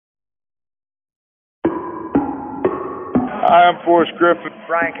I'm Forrest Griffin.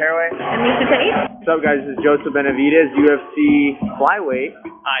 Brian Caraway. And Lisa Tate. What's up, guys? This is Joseph Benavidez, UFC flyweight.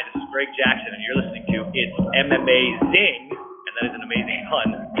 Hi, this is Greg Jackson, and you're listening to It's MMA Zing, and that is an amazing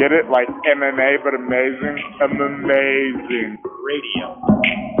pun. Get it? Like MMA, but amazing? Amazing. Radio.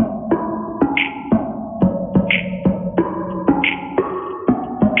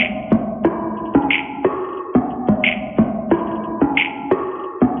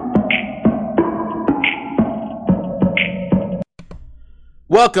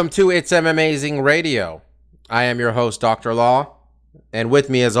 Welcome to It's Amazing Radio. I am your host, Dr. Law, and with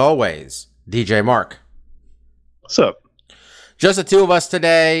me as always, DJ Mark. What's up? Just the two of us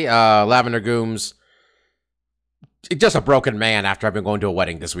today. Lavender Gooms, just a broken man after I've been going to a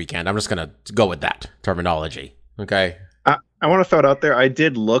wedding this weekend. I'm just going to go with that terminology, okay? I want to throw it out there. I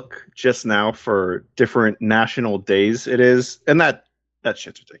did look just now for different national days it is, and that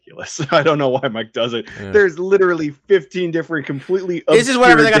shit's ridiculous. I don't know why Mike does it. Yeah. There's literally 15 different completely this is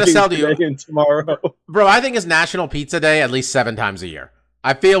whatever they got to sell to you and tomorrow. Bro, I think it's National Pizza Day at least 7 times a year.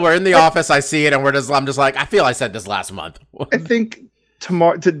 I feel we're in the office, I see it, and I'm just like, I feel I said this last month. I think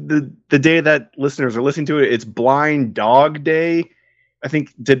tomorrow, the day that listeners are listening to it, it's Blind Dog Day. I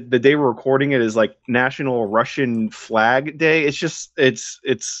think the day we're recording it is like National Russian Flag Day. It's just, it's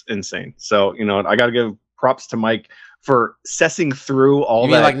insane. So, you know, I got to give props to Mike for sussing through all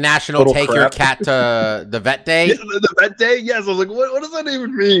you that. Mean like National Take crap. Your Cat to the Vet Day? Yeah, the Vet Day? Yes. I was like, what does that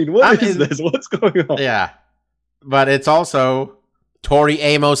even mean? What is this? What's going on? Yeah. But it's also Tori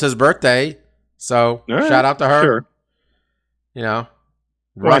Amos's birthday. So shout out to her. Sure. You know,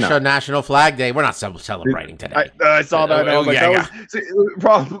 Russia National Flag Day. We're not celebrating today. I saw that. I was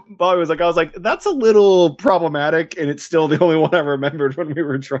like, that's a little problematic, and it's still the only one I remembered when we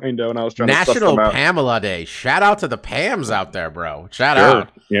were trying to. And I was trying National to suss them out. Pamela Day. Shout out to the Pams out there, bro. Shout out.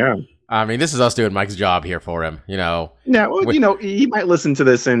 Yeah. I mean, this is us doing Mike's job here for him. You know. Yeah. Well, you know, he might listen to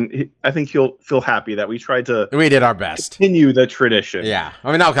this, and I think he'll feel happy that we tried to. We did our best. Continue the tradition. Yeah.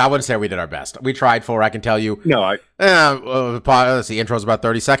 I mean, no, I wouldn't say we did our best. We tried for. I can tell you. No, let's see. Intro's about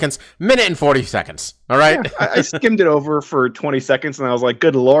 30 seconds. Minute and 40 seconds. All right. Yeah, I skimmed it over for 20 seconds, and I was like,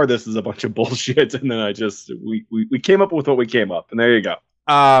 "Good Lord, this is a bunch of bullshit." And then we came up with what we came up, and there you go.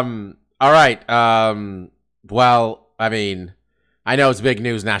 All right. Well, I mean, I know it's big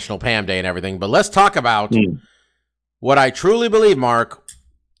news, National Pam Day and everything, but let's talk about what I truly believe, Mark,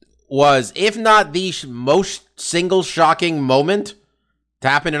 was, if not the most single shocking moment to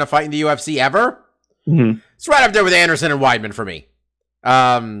happen in a fight in the UFC ever. It's right up there with Anderson and Weidman for me.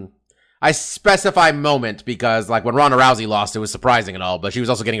 I specify moment because, like, when Ronda Rousey lost, it was surprising and all, but she was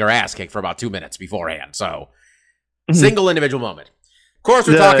also getting her ass kicked for about 2 minutes beforehand. So, single individual moment. Of course,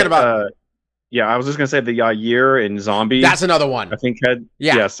 we're talking about... yeah, I was just gonna say the Yair and Zombie. That's another one. I think had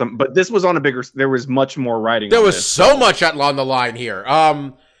some, but this was on a bigger. There was much more writing. There was so much on the line here.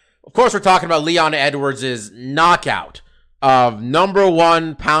 Of course, we're talking about Leon Edwards' knockout of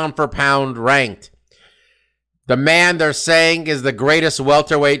 #1 pound for pound ranked. The man they're saying is the greatest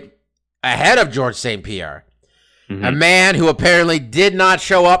welterweight ahead of George St. Pierre. A man who apparently did not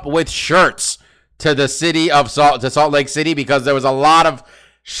show up with shirts to the city of Salt Lake City because there was a lot of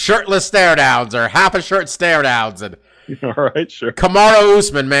shirtless stare downs or half a shirt stare downs. And all right, sure. Kamaru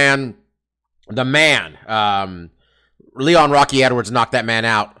Usman, man, the man. Leon Rocky Edwards knocked that man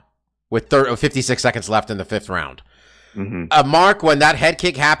out with 56 seconds left in the 5th round. Mark, when that head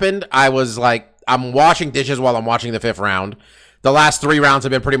kick happened, I was like, I'm washing dishes while I'm watching the 5th round. The last 3 rounds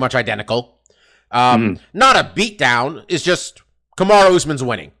have been pretty much identical. Not a beatdown. It's just Kamaru Usman's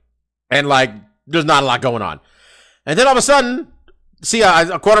winning. And, like, there's not a lot going on. And then all of a sudden, see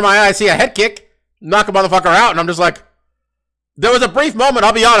a corner of my eye, see a head kick, knock a motherfucker out, and I'm just like, there was a brief moment,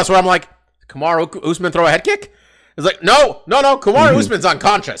 I'll be honest, where I'm like, Kamaru Usman throw a head kick? It's like, no, Kamaru Usman's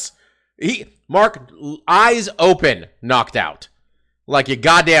unconscious. Mark, eyes open, knocked out. Like you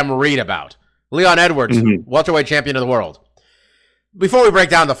goddamn read about. Leon Edwards, welterweight champion of the world. Before we break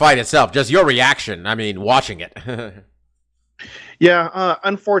down the fight itself, just your reaction, I mean, watching it. Yeah,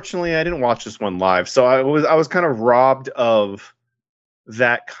 unfortunately, I didn't watch this one live, so I was kind of robbed of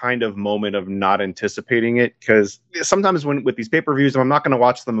that kind of moment of not anticipating it, because sometimes with these pay-per-views, I'm not going to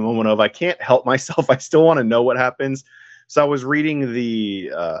watch them a moment of, I can't help myself. I still want to know what happens. So I was reading the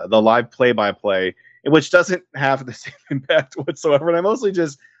live play-by-play, which doesn't have the same impact whatsoever. And I was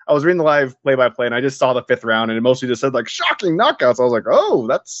reading the live play-by-play, and I just saw the 5th round, and it mostly just said like shocking knockouts. I was like, oh,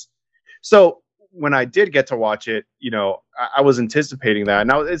 that's so. When I did get to watch it, you know, I was anticipating that.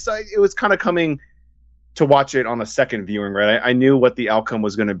 Now it was kind of coming to watch it on a second viewing, right? I knew what the outcome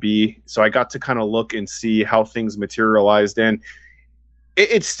was going to be, so I got to kind of look and see how things materialized, and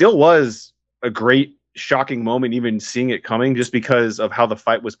it still was a great shocking moment, even seeing it coming, just because of how the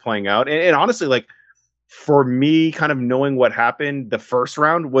fight was playing out. And honestly, like for me, kind of knowing what happened, the first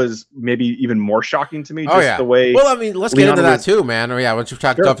round was maybe even more shocking to me. Just the way. Well, I mean, let's get into that too, man. Or yeah, once you've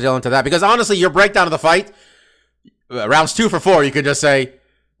dovetail into that, because honestly, your breakdown of the fight, rounds 2 for 4, you could just say,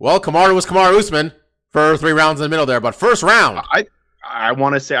 well, Kamaru was Kamaru Usman for 3 rounds in the middle there, but first round, I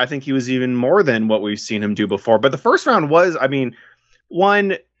want to say I think he was even more than what we've seen him do before. But the first round was, I mean,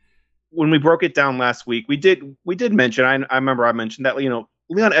 one, when we broke it down last week, we did mention, I remember I mentioned that, you know,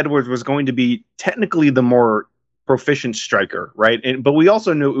 Leon Edwards was going to be technically the more proficient striker, right? But we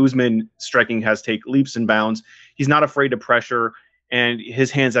also knew Usman striking has take leaps and bounds. He's not afraid to pressure, and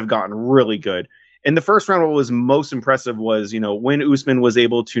his hands have gotten really good. In the first round, what was most impressive was, you know, when Usman was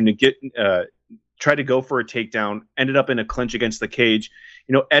able to try to go for a takedown, ended up in a clinch against the cage.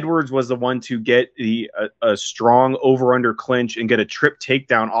 You know, Edwards was the one to get a strong over-under clinch and get a trip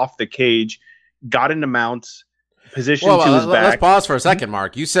takedown off the cage, got into mounts, position to his back. Let's pause for a second,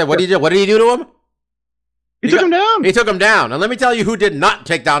 Mark. You said, what did he do to him? He took him down. He took him down. And let me tell you who did not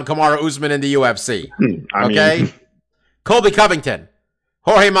take down Kamaru Usman in the UFC. Colby Covington,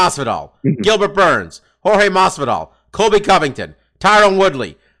 Jorge Masvidal, Gilbert Burns, Jorge Masvidal, Colby Covington, Tyron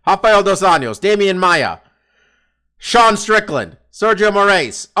Woodley, Rafael Dos Anjos, Damian Maia, Sean Strickland, Sergio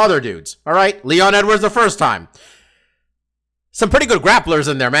Moraes, other dudes. All right? Leon Edwards the first time. Some pretty good grapplers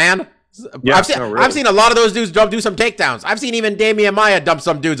in there, man. Yeah, I've seen a lot of those dudes do some takedowns. I've seen even Damian Maia dump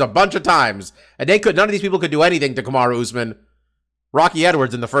some dudes a bunch of times. And none of these people could do anything to Kamaru Usman. Rocky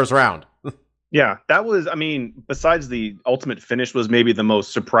Edwards in the first round. Yeah, that was, I mean, besides the ultimate finish was maybe the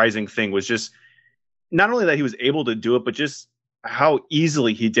most surprising thing, was just not only that he was able to do it, but just how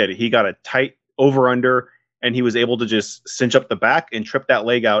easily he did it. He got a tight over-under, and he was able to just cinch up the back and trip that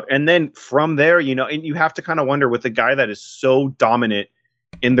leg out. And then from there, you know, and you have to kind of wonder, with a guy that is so dominant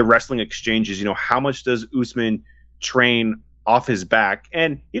in the wrestling exchanges, you know, how much does Usman train off his back?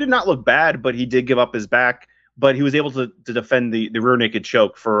 And he did not look bad, but he did give up his back. But he was able to defend the rear naked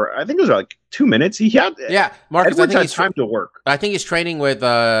choke for, I think it was like 2 minutes. He had, Marcus, I think had time to work. I think he's training with,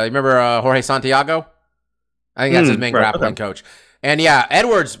 remember Jorge Santiago? I think that's his main grappling coach. And yeah,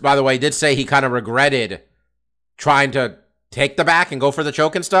 Edwards, by the way, did say he kind of regretted trying to take the back and go for the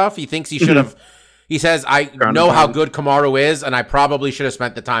choke and stuff. He thinks he should have. He says, I know how good Kamaru is, and I probably should have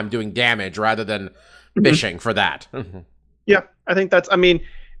spent the time doing damage rather than fishing for that. Yeah, I think that's, I mean,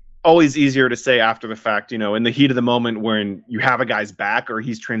 always easier to say after the fact, you know, in the heat of the moment when you have a guy's back or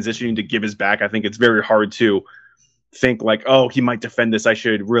he's transitioning to give his back. I think it's very hard to think like, oh, he might defend this. I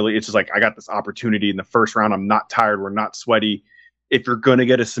should really, it's just like, I got this opportunity in the first round. I'm not tired. We're not sweaty. If you're going to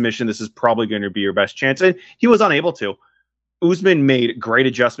get a submission, this is probably going to be your best chance. And he was unable to. Usman made great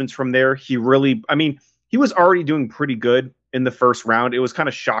adjustments from there. He really, I mean, he was already doing pretty good in the first round. It was kind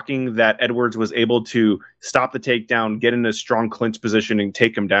of shocking that Edwards was able to stop the takedown, get in a strong clinch position, and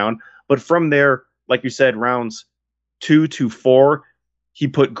take him down. But from there, like you said, rounds 2 to 4, he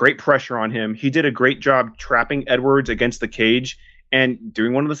put great pressure on him. He did a great job trapping Edwards against the cage and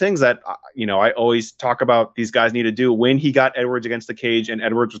doing one of the things that, you know, I always talk about these guys need to do. When he got Edwards against the cage and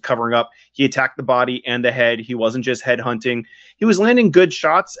Edwards was covering up, he attacked the body and the head. He wasn't just head hunting. He was landing good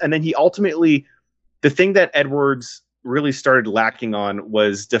shots. And then he ultimately, the thing that Edwards really started lacking on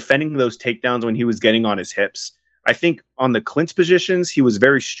was defending those takedowns when he was getting on his hips. I think on the clinch positions, he was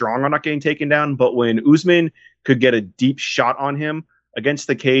very strong on not getting taken down. But when Usman could get a deep shot on him against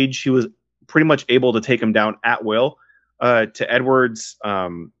the cage, he was pretty much able to take him down at will. To Edwards,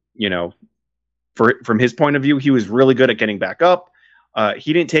 you know, from his point of view, he was really good at getting back up.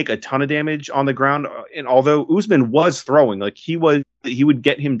 He didn't take a ton of damage on the ground. And although Usman was throwing, like he would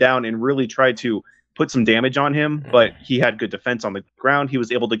get him down and really try to put some damage on him, but he had good defense on the ground. He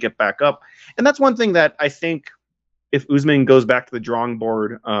was able to get back up. And that's one thing that I think if Usman goes back to the drawing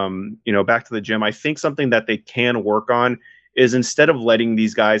board, you know, back to the gym, I think something that they can work on is instead of letting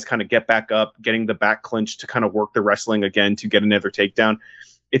these guys kind of get back up, getting the back clinch to kind of work the wrestling again to get another takedown,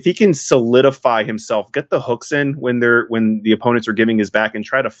 if he can solidify himself, get the hooks in when the opponents are giving his back and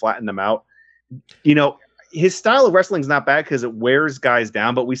try to flatten them out, you know, his style of wrestling is not bad because it wears guys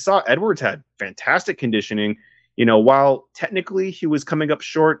down. But we saw Edwards had fantastic conditioning. You know, while technically he was coming up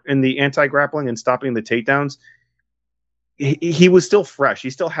short in the anti-grappling and stopping the takedowns, he was still fresh. He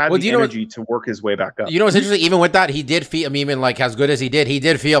still had the energy to work his way back up. You know what's interesting? Even with that, he did feel, I mean, even like as good as he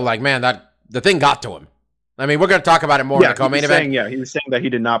did feel like, man, that the thing got to him. I mean, we're going to talk about it more in the co-main event. Yeah, he was saying that he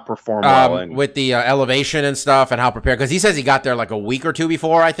did not perform well. With the elevation and stuff and how prepared. Because he says he got there like a week or two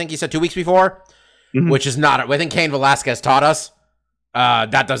before. I think he said 2 weeks before, which is not, I think Cain Velasquez taught us.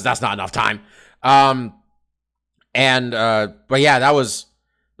 That's not enough time. But yeah, that was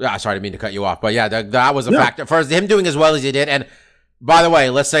Sorry, I didn't mean to cut you off, but yeah, that was a factor for him doing as well as he did. And by the way,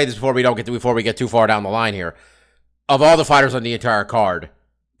 let's say this before we get too far down the line here. Of all the fighters on the entire card,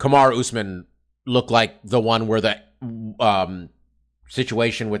 Kamaru Usman looked like the one where the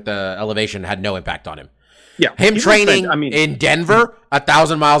situation with the elevation had no impact on him. Yeah, him training in Denver,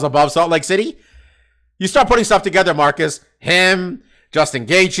 1,000 miles above Salt Lake City. You start putting stuff together, Marcus. Him, Justin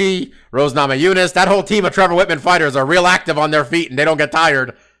Gaethje, Rose Namajunas, that whole team of Trevor Whitman fighters are real active on their feet and they don't get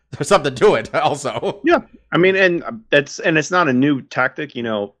tired. There's something to it also. Yeah. I mean, and it's not a new tactic. You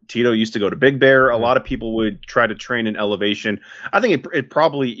know, Tito used to go to Big Bear. A lot of people would try to train in elevation. I think it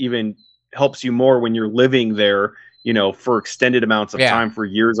probably even helps you more when you're living there, you know, for extended amounts of time for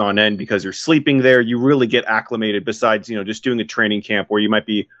years on end, because you're sleeping there. You really get acclimated besides, you know, just doing a training camp where you might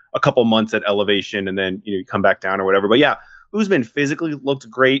be a couple months at elevation and then, you know, you come back down or whatever. But yeah, Usman physically looked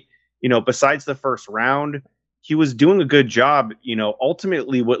great. You know, besides the first round, he was doing a good job. You know,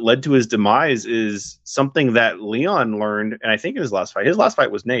 ultimately what led to his demise is something that Leon learned. And I think in his last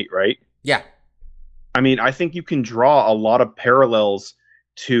fight was Nate, right? Yeah. I mean, I think you can draw a lot of parallels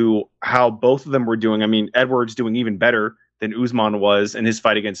to how both of them were doing. I mean, Edwards doing even better than Usman was in his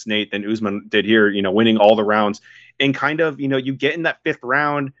fight against Nate than Usman did here, you know, winning all the rounds. And kind of, you know, you get in that fifth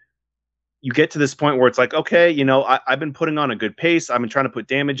round, you get to this point where it's like, okay, you know, I've been putting on a good pace. I've been trying to put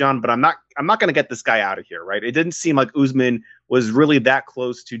damage on, but I'm not going to get this guy out of here, right? It didn't seem like Usman was really that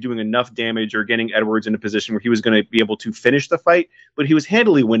close to doing enough damage or getting Edwards in a position where he was going to be able to finish the fight, but he was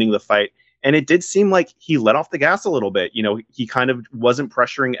handily winning the fight. And it did seem like he let off the gas a little bit. You know, he kind of wasn't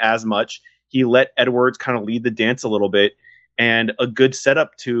pressuring as much. He let Edwards kind of lead the dance a little bit, and a good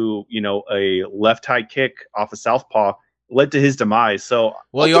setup to, you know, a left high kick off a southpaw led to his demise. So,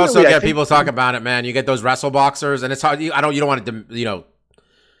 well, you also get people talk about it, man. You get those wrestle boxers, and it's hard. You don't want to, you know,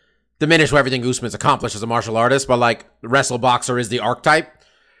 diminish everything Usman's accomplished as a martial artist, but like the wrestle boxer is the archetype.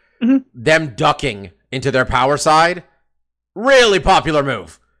 Mm-hmm. Them ducking into their power side, really popular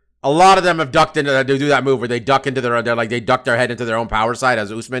move. A lot of them have ducked into to do that move where they duck into they duck their head into their own power side,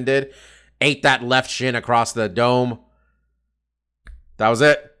 as Usman did. Ate that left shin across the dome. That was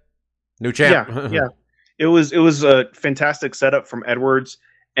it. New champ. Yeah. It was a fantastic setup from Edwards.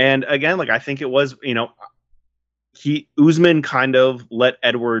 And again, like I think it was, you know, Usman kind of let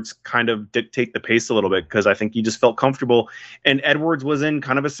Edwards kind of dictate the pace a little bit, because I think he just felt comfortable. And Edwards was in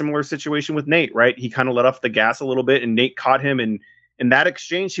kind of a similar situation with Nate, right? He kind of let off the gas a little bit and Nate caught him, and in that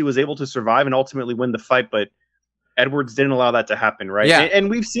exchange, he was able to survive and ultimately win the fight, but Edwards didn't allow that to happen, right? Yeah. And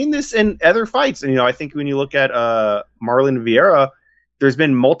we've seen this in other fights. And, you know, I think when you look at Marlon Vieira, there's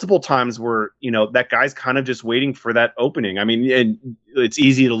been multiple times where, you know, that guy's kind of just waiting for that opening. I mean, and it's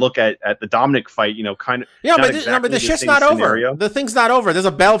easy to look at the Dominic fight, you know, kind of. Yeah, but the shit's not over. The thing's not over. There's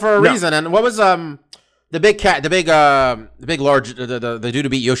a bell for a reason. And what was the big large the dude who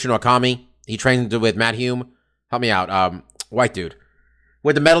beat Yoshino Akami? He trained with Matt Hume. Help me out. White dude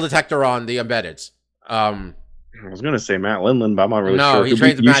with the metal detector on the embeddeds. I was gonna say Matt Lindland, but I'm not really sure. No, he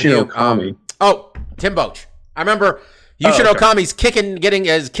trains with Matt Hume. Tim Boach. I remember Yushin Okami's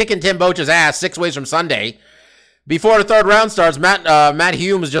kicking Tim Boach's ass 6 ways from Sunday. Before the third round starts, Matt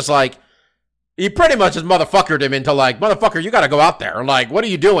Hume is just like, he pretty much just motherfuckered him into like, motherfucker, you got to go out there. Like, what are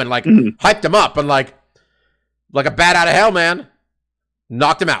you doing? Like, hyped him up and like a bat out of hell, man.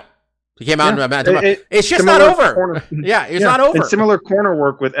 Knocked him out. He came out and it's just not over. It's not over. And similar corner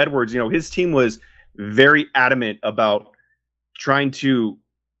work with Edwards. You know, his team was very adamant about trying to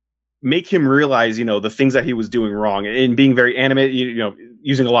make him realize, you know, the things that he was doing wrong, and being very animated, you know,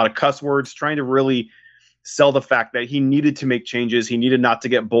 using a lot of cuss words, trying to really sell the fact that he needed to make changes. He needed not to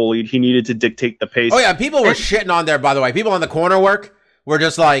get bullied. He needed to dictate the pace. Oh, yeah. People were shitting on there, by the way. People on the corner work were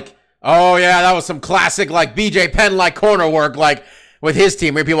just like, oh, yeah, that was some classic, like, BJ Penn-like corner work, like, with his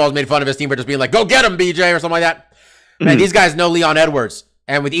team. Where people always made fun of his team for just being like, go get him, BJ, or something like that. Man, these guys know Leon Edwards.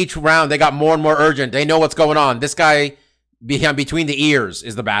 And with each round, they got more and more urgent. They know what's going on. This guy, between the ears,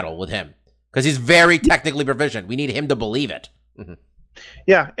 is the battle with him. Because he's very technically proficient. We need him to believe it. Mm-hmm.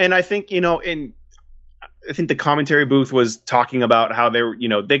 Yeah, and I think, you know, I think the commentary booth was talking about how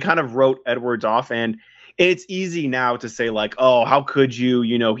they kind of wrote Edwards off, and it's easy now to say like, oh, how could you,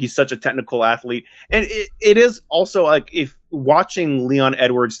 you know, he's such a technical athlete. And it is also like, if watching Leon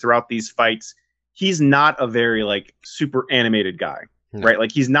Edwards throughout these fights, he's not a very like super animated guy, right?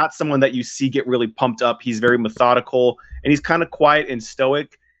 Like he's not someone that you see get really pumped up. He's very methodical and he's kind of quiet and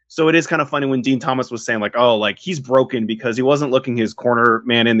stoic. So it is kind of funny when Dean Thomas was saying like, oh, like he's broken because he wasn't looking his corner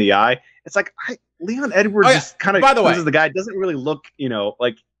man in the eye. It's like, Leon Edwards just kind of, is the guy, doesn't really look, you know,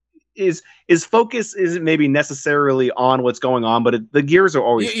 like his focus isn't maybe necessarily on what's going on, but the gears are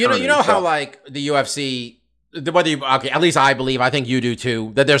always you know how like the UFC whether you, okay, at least I believe, I think you do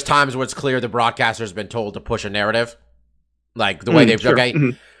too, that there's times where it's clear the broadcaster's been told to push a narrative. Like the way they've, sure. okay.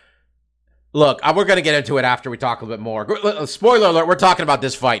 Look, we're going to get into it after we talk a little bit more. Spoiler alert, we're talking about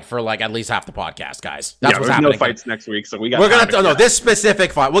this fight for like at least half the podcast, guys. That's what's happening. No fights next week, so we're no, this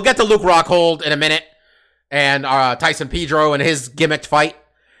specific fight. We'll get to Luke Rockhold in a minute and Tyson Pedro and his gimmicked fight.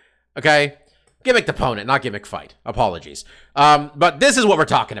 Okay? Gimmicked opponent, not gimmick fight. Apologies. But this is what we're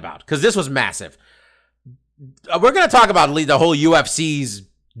talking about because this was massive. We're going to talk about the whole UFC's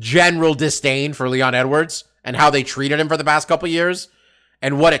general disdain for Leon Edwards and how they treated him for the past couple years.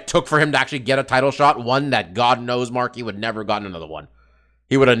 And what it took for him to actually get a title shot, one that God knows, Mark, he would never gotten another one.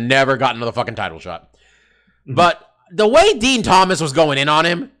 He would have never gotten another fucking title shot. Mm-hmm. But the way Dean Thomas was going in on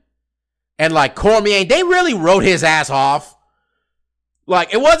him, and like Cormier, they really wrote his ass off.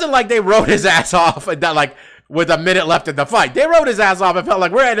 Like, it wasn't like they wrote his ass off and that, like, with a minute left in the fight. They wrote his ass off and felt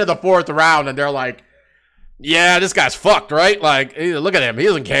like we're into the fourth round, and they're like, yeah, this guy's fucked, right? Like, look at him. He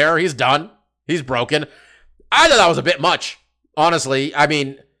doesn't care. He's done. He's broken. I thought that was a bit much. Honestly, I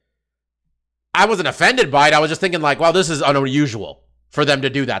mean, I wasn't offended by it. I was just thinking like, wow, this is unusual for them to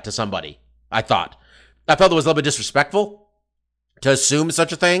do that to somebody. I felt it was a little bit disrespectful to assume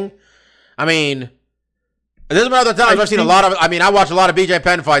such a thing. I mean, there's been other times I've seen a lot of, I watched a lot of BJ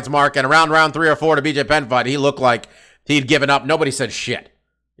Penn fights, Mark, and around round 3 or 4 to BJ Penn fight, he looked like he'd given up. Nobody said shit,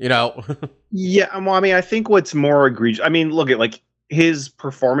 you know? Yeah, well, I think what's more egregious, look at like, his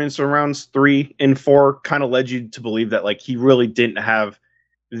performance in rounds 3 and 4 kind of led you to believe that like he really didn't have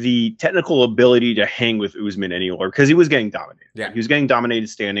the technical ability to hang with Usman anymore because he was getting dominated. Yeah. He was getting dominated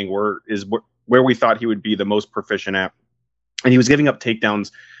standing where we thought he would be the most proficient at. And he was giving up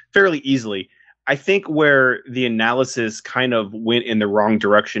takedowns fairly easily. I think where the analysis kind of went in the wrong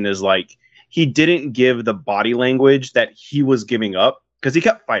direction is like he didn't give the body language that he was giving up because he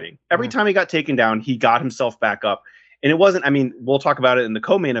kept fighting. Every time he got taken down, he got himself back up. And it wasn't, we'll talk about it in the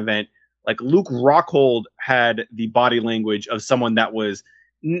co-main event. Like Luke Rockhold had the body language of someone that was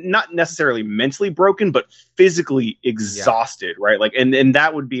not necessarily mentally broken, but physically exhausted, right? Like, and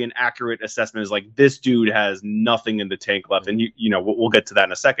that would be an accurate assessment is like, this dude has nothing in the tank left. And we'll get to that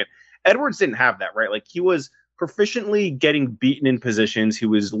in a second. Edwards didn't have that, right? Like he was proficiently getting beaten in positions. He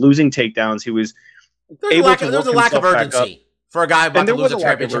was losing takedowns. He was there's a lack of urgency. For a guy about to lose a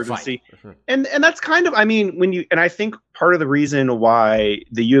championship fight. And that's kind of, I think part of the reason why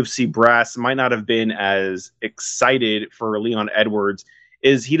the UFC brass might not have been as excited for Leon Edwards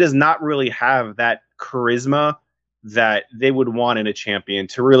is he does not really have that charisma that they would want in a champion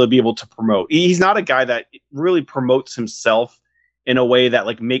to really be able to promote. He's not a guy that really promotes himself in a way that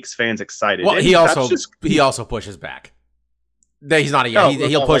like makes fans excited. Well, he also pushes back. He's not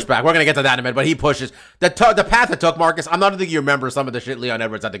he'll push back. We're going to get to that in a minute, but he pushes. The path it took, Marcus, I'm not think you remember some of the shit Leon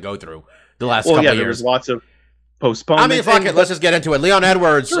Edwards had to go through the last couple of years. There was lots of postponements. Fuck it. Let's just get into it. Leon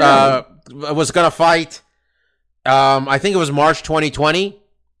Edwards was going to fight, I think it was March 2020.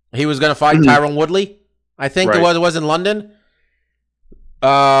 He was going to fight Tyron Woodley. I think it was in London.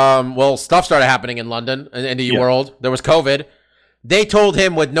 Well, stuff started happening in London, in the world. There was COVID. They told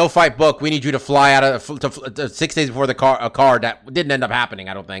him with no fight book, we need you to fly out to 6 days before the card that didn't end up happening,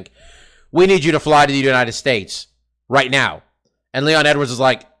 I don't think. We need you to fly to the United States right now. And Leon Edwards is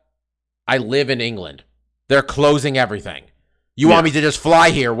like, I live in England. They're closing everything. You want me to just fly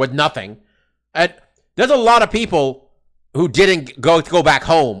here with nothing? And there's a lot of people who didn't go back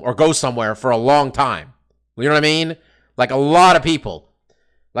home or go somewhere for a long time. You know what I mean? Like a lot of people.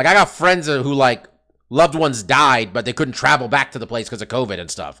 Like I got friends who like, loved ones died, but they couldn't travel back to the place because of COVID and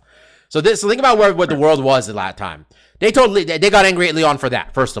stuff. So think about what the world was at that time. They got angry at Leon for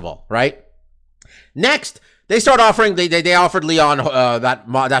that, first of all, right? Next, they start offering, they offered Leon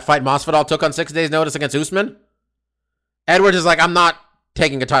that fight Masvidal took on 6 days notice against Usman. Edwards is like, I'm not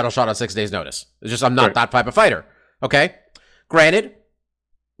taking a title shot on 6 days notice. It's just, I'm not that type of fighter. Okay? Granted,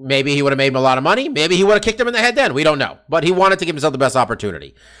 maybe he would have made him a lot of money. Maybe he would have kicked him in the head then. We don't know. But he wanted to give himself the best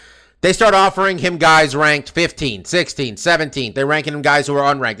opportunity. They start offering him guys ranked 15, 16, 17. They're ranking him guys who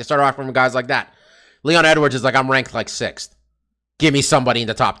are unranked. They start offering him guys like that. Leon Edwards is like, I'm ranked like 6th. Give me somebody in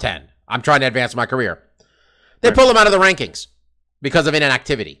the top 10. I'm trying to advance my career. They pull him out of the rankings because of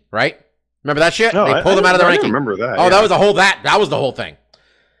inactivity, right? Remember that shit? No, they pulled him out of the rankings. I remember that. Oh, that was the whole thing.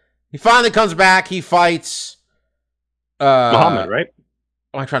 He finally comes back. He fights Muhammad, right?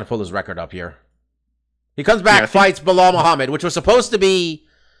 I'm trying to pull his record up here. He comes back, fights Bilal Muhammad, which was supposed to be...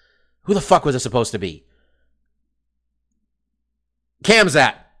 Who the fuck was it supposed to be?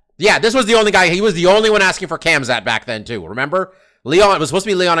 Khamzat. Yeah, this was the only guy. He was the only one asking for Khamzat back then, too. Remember? Leon, it was supposed to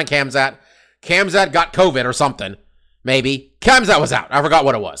be Leon and Khamzat. Khamzat got COVID or something. Maybe. Khamzat was out. I forgot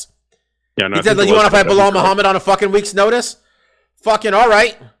what it was. Yeah, no, He said, like, you want to fight Bilal Muhammad on a fucking week's notice? Fucking all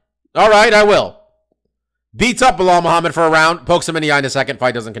right. All right, I will. Beats up Bilal Muhammad for a round, pokes him in the eye in a second,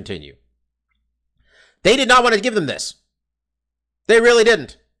 fight doesn't continue. They did not want to give them this. They really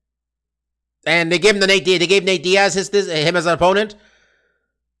didn't. And they gave him Nate Diaz him as an opponent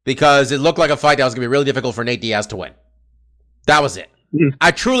because it looked like a fight that was going to be really difficult for Nate Diaz to win. That was it.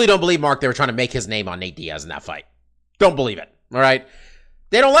 I truly don't believe, Mark, they were trying to make his name on Nate Diaz in that fight. Don't believe it. All right?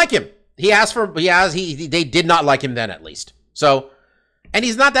 They don't like him. They did not like him then, at least. So, and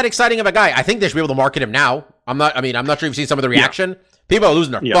he's not that exciting of a guy. I think they should be able to market him now. I'm not sure if you've seen some of the reaction. Yeah. People are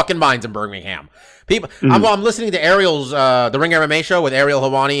losing their fucking minds in Birmingham. People, I'm listening to Ariel's the Ring MMA show with Ariel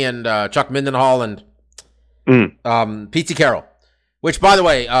Helwani and Chuck Mindenhall and Pete Carroll. Which, by the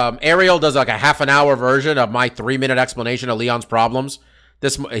way, Ariel does like a half an hour version of my 3-minute explanation of Leon's problems.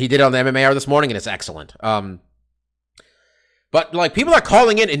 He did it on the MMA Hour this morning, and it's excellent. But like people are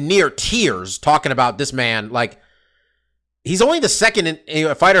calling in near tears talking about this man. Like he's only the second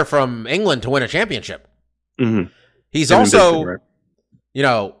fighter from England to win a championship. Mm-hmm. He's also, right? You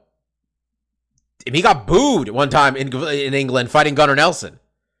know, he got booed one time in England fighting Gunnar Nelson.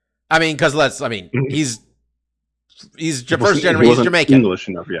 I mean, because he's first generation. He's Jamaican. English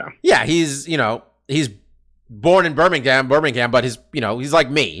enough, yeah. Yeah, he's born in Birmingham, but he's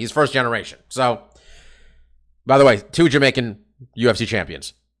like me. He's first generation. So, by the way, 2 Jamaican UFC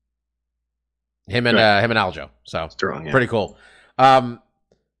champions. Him and Aljo. So strong, yeah. Pretty cool.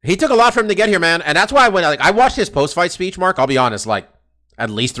 He took a lot for him to get here, man, and that's why when I watched his post-fight speech, Mark, I'll be honest, like at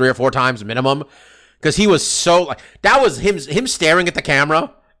least 3 or 4 times minimum, because he was so like that was him staring at the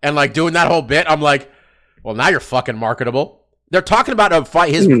camera and like doing that whole bit. I'm like, well, now you're fucking marketable. They're talking about a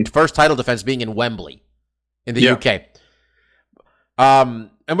fight, his first title defense being in Wembley, in the UK. And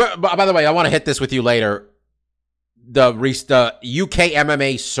by the way, I want to hit this with you later. The UK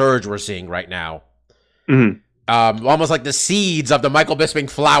MMA surge we're seeing right now. Almost like the seeds of the Michael Bisping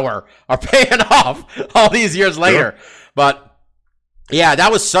flower are paying off all these years later. Sure. But yeah,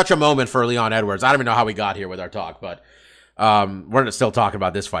 that was such a moment for Leon Edwards. I don't even know how we got here with our talk, but we're still talking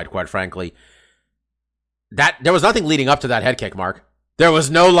about this fight, quite frankly. There was nothing leading up to that head kick, Mark. There was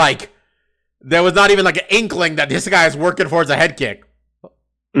not even like an inkling that this guy is working towards a head kick.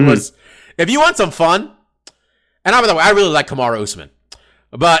 If you want some fun, and by the way, I really like Kamaru Usman,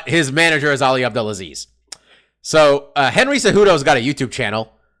 but his manager is Ali Abdelaziz. So Henry Cejudo's got a YouTube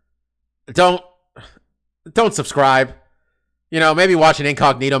channel. Don't subscribe. Maybe watch in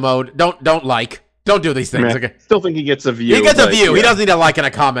incognito mode. Don't do these things. Okay. Still think he gets a view. He gets a view. Yeah. He doesn't need a like and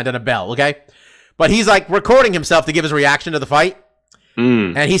a comment and a bell. Okay. But he's like recording himself to give his reaction to the fight.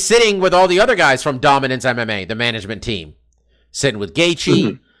 And he's sitting with all the other guys from Dominance MMA, the management team. Sitting with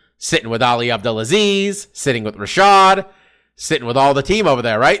Gaethje, sitting with Ali Abdelaziz, sitting with Rashad, sitting with all the team over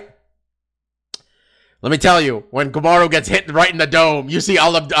there, right? Let me tell you, when Kamaru gets hit right in the dome, you see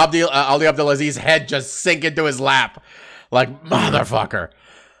Ali Abdelaziz's head just sink into his lap. Like, motherfucker.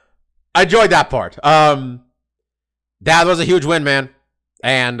 I enjoyed that part. That was a huge win, man.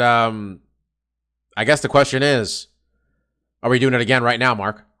 And I guess the question is, are we doing it again right now,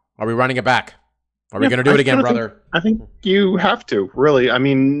 Mark? Are we running it back? Are we going to do it again, brother? I think you have to, really. I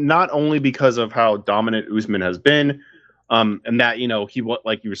mean, not only because of how dominant Usman has been, and that,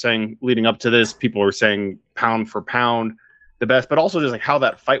 like you were saying, leading up to this, people were saying pound for pound the best, but also just like how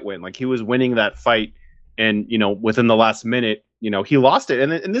that fight went. Like he was winning that fight, and within the last minute, he lost it.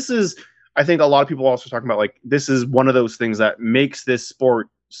 And this is, I think, a lot of people also talking about like this is one of those things that makes this sport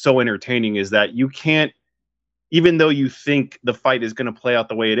so entertaining, is that you can't, even though you think the fight is going to play out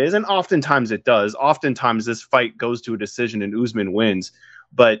the way it is, and oftentimes it does. Oftentimes this fight goes to a decision and Usman wins,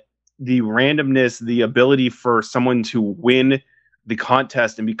 but the randomness, the ability for someone to win the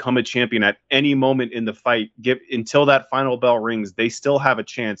contest and become a champion at any moment in the fight, until that final bell rings, they still have a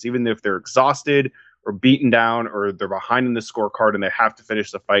chance, even if they're exhausted or beaten down or they're behind in the scorecard and they have to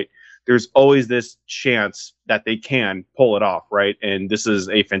finish the fight. There's always this chance that they can pull it off, right? And this is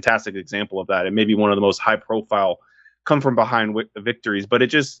a fantastic example of that. It may be one of the most high-profile come from behind victories, but it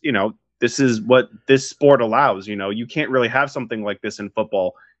just, this is what this sport allows. You can't really have something like this in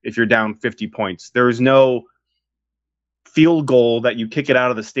football if you're down 50 points. There's no field goal that you kick it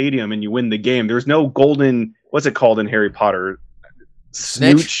out of the stadium and you win the game. There's no golden, what's it called in Harry Potter?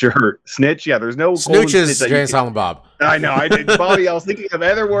 Snitch or snitch? Yeah, there's no snitch is Jay and Silent Bob. I know. I did, Bobby. I was thinking of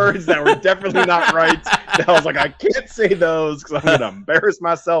other words that were definitely not right. I was like, I can't say those because I'm going to embarrass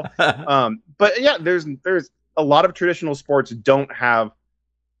myself. But yeah, there's a lot of traditional sports don't have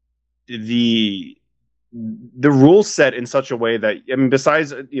the rules set in such a way that, I mean,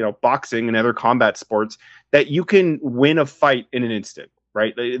 besides boxing and other combat sports, that you can win a fight in an instant.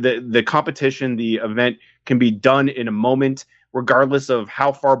 right? The competition, the event can be done in a moment, regardless of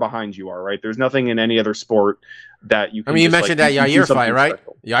how far behind you are, right? There's nothing in any other sport that you can. I mean, you mentioned that Yair fight, right?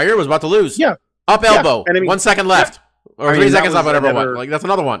 Special. Yair was about to lose. Yeah. Up elbow. And I mean, 1 second left. Yeah. Or 3 seconds left, whatever it another was. Like, that's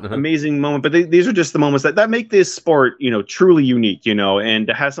another one. Amazing moment. But these are just the moments that make this sport, truly unique, and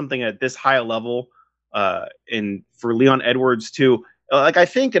to have something at this high a level, and for Leon Edwards too, like I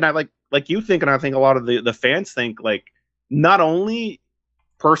think, and I like you think, and I think a lot of the fans think, like, not only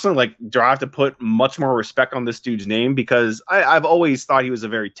personally, like, do I have to put much more respect on this dude's name, because I've always thought he was a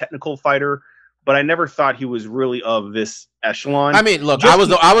very technical fighter, but I never thought he was really of this echelon. I mean, look, I was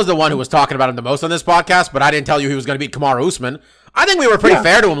the one who was talking about him the most on this podcast, but I didn't tell you he was going to beat Kamaru Usman. I think we were pretty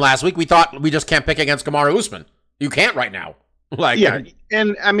fair to him last week. We thought we just can't pick against Kamaru Usman. You can't right now. Like, yeah,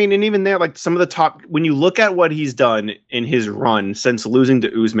 and I mean, and even there, like, some of the top, when you look at what he's done in his run since losing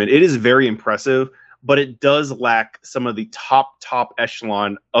to Usman, it is very impressive, but it does lack some of the top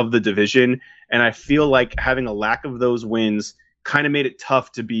echelon of the division. And I feel like having a lack of those wins kind of made it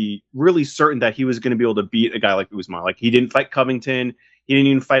tough to be really certain that he was going to be able to beat a guy like Usman. Like, he didn't fight Covington. He didn't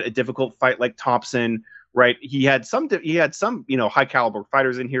even fight a difficult fight like Thompson, right? He had some, high caliber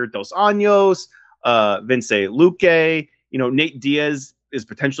fighters in here. Dos Anjos, Vince Luque, Nate Diaz is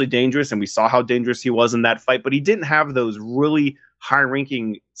potentially dangerous, and we saw how dangerous he was in that fight, but he didn't have those really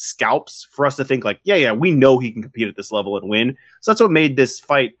high-ranking scalps for us to think like, yeah, we know he can compete at this level and win. So that's what made this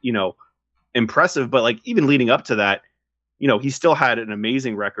fight, impressive. But like, even leading up to that, he still had an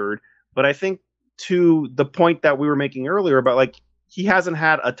amazing record. But I think, to the point that we were making earlier about, like, he hasn't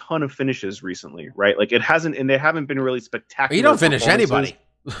had a ton of finishes recently, right? Like, it hasn't, and they haven't been really spectacular. You don't finish anybody.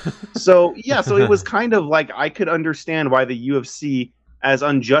 So it was kind of like, I could understand why the UFC, as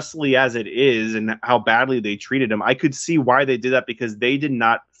unjustly as it is and how badly they treated him, I could see why they did that, because they did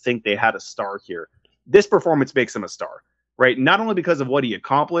not think they had a star here. This performance makes him a star, right? Not only because of what he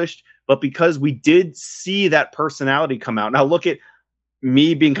accomplished, but because we did see that personality come out. Now, look at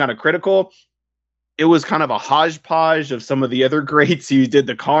me being kind of critical. It was kind of a hodgepodge of some of the other greats. He did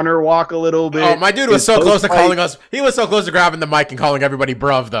the Connor walk a little bit. Oh, my dude was so close to calling us. He was so close to grabbing the mic and calling everybody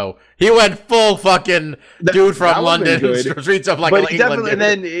bruv, though. He went full fucking dude from London, streets of like England. And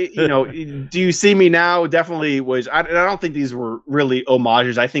then, Do You See Me Now definitely was. I don't think these were really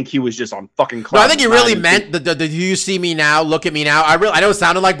homages. I think he was just on fucking cloud. No, I think he really meant the Do You See Me Now? Look at me now. I know it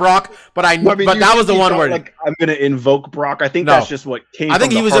sounded like Brock, but that was the one word. Like, I'm gonna invoke Brock. I think that's just what came. I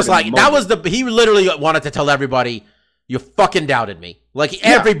think he was just like, that was he literally wanted to tell everybody, you fucking doubted me. Like,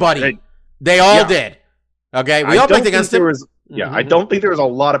 everybody, they all did. Okay, we all picked against him. I don't think there was a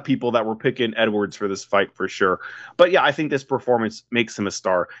lot of people that were picking Edwards for this fight, for sure. But yeah, I think this performance makes him a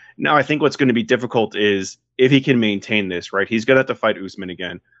star. Now, I think what's going to be difficult is if he can maintain this, right? He's going to have to fight Usman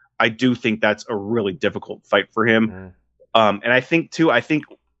again. I do think that's a really difficult fight for him. And I think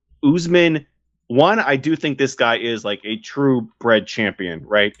Usman, I do think this guy is like a true bred champion,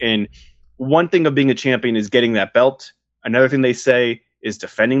 right? And one thing of being a champion is getting that belt. Another thing they say is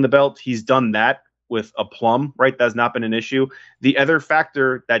defending the belt. He's done that with aplomb, right? That's not been an issue. The other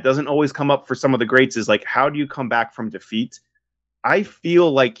factor that doesn't always come up for some of the greats is, like, how do you come back from defeat? I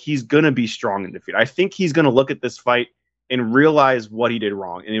feel like he's going to be strong in defeat. I think he's going to look at this fight and realize what he did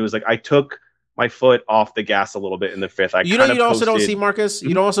wrong. And it was like, I took my foot off the gas a little bit in the fifth. You also don't see, Marcus,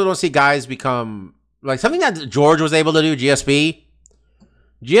 you also don't see guys become, like, something that George was able to do,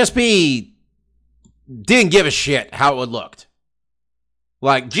 GSP didn't give a shit how it looked.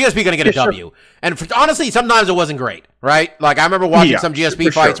 Like, GSP gonna get a W. Sure. And honestly, sometimes it wasn't great, right? Like, I remember watching some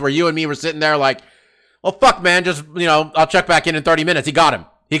GSP fights where you and me were sitting there like, well, fuck, man, just, I'll check back in 30 minutes. He got him.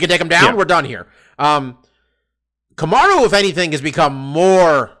 He can take him down. Yeah. We're done here. Kamaru, if anything, has become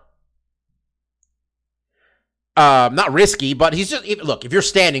more, not risky, but he's just, look, if you're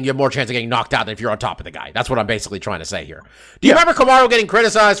standing, you have more chance of getting knocked out than if you're on top of the guy. That's what I'm basically trying to say here. Do you remember Kamaru getting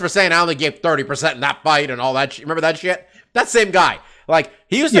criticized for saying, I only gave 30% in that fight and all that shit? Remember that shit? That same guy. Like,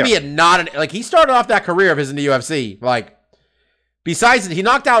 he used to be he started off that career of his in the UFC. Like, besides, he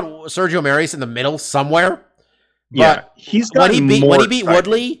knocked out Sergio Marius in the middle somewhere. But he's got when he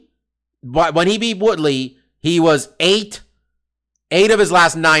beat Woodley, he was 8 of his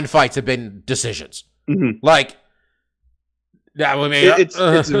last 9 fights have been decisions. Mm-hmm. Like, yeah, I mean,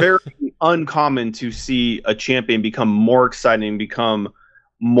 it's very uncommon to see a champion become more exciting, become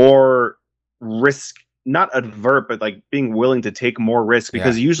more risk, not advert, but like being willing to take more risk,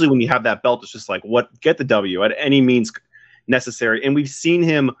 because usually when you have that belt, it's just like, get the W at any means necessary. And we've seen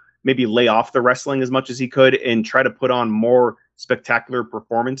him maybe lay off the wrestling as much as he could and try to put on more spectacular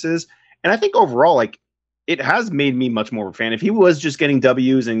performances. And I think overall, like, it has made me much more of a fan. If he was just getting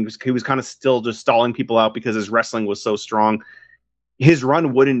W's and he was kind of still just stalling people out because his wrestling was so strong, his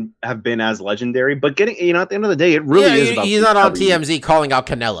run wouldn't have been as legendary. But getting, at the end of the day, it really is about. He's not on TMZ calling out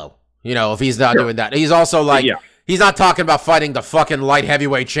Canelo. If he's not doing that, he's also like, he's not talking about fighting the fucking light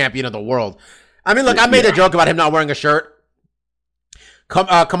heavyweight champion of the world. I mean, look, I made a joke about him not wearing a shirt.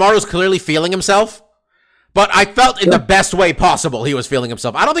 Kamaru's clearly feeling himself, but I felt in the best way possible he was feeling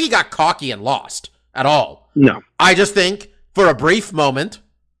himself. I don't think he got cocky and lost at all. No. I just think for a brief moment,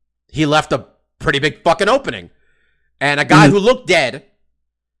 he left a pretty big fucking opening. And a guy who looked dead,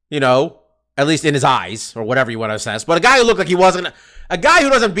 at least in his eyes, or whatever you want to say, but a guy who looked like he wasn't, a guy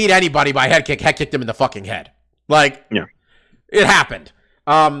who doesn't beat anybody by head kicked him in the fucking head. Like, it happened.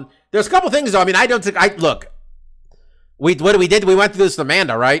 There's a couple things, though. I mean, I don't think, look, we did, we went through this with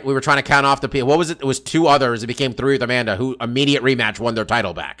Amanda, right? We were trying to count off the people. What was it? It was 2 others. It became 3 with Amanda, who immediate rematch won their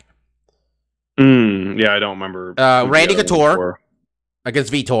title back. Yeah, I don't remember. Randy Couture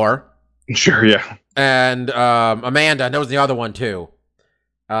against Vitor. Sure, yeah. And Amanda, and that was the other one, too.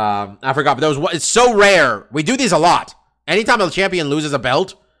 I forgot, but it's so rare. We do these a lot. Anytime a champion loses a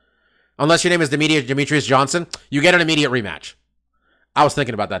belt, unless your name is Demetrius Johnson, you get an immediate rematch. I was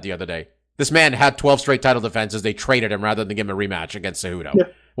thinking about that the other day. This man had 12 straight title defenses. They traded him rather than give him a rematch against Cejudo. Yeah,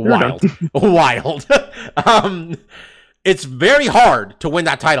 wild. Wild. It's very hard to win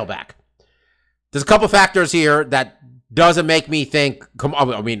that title back. There's a couple factors here that doesn't make me think,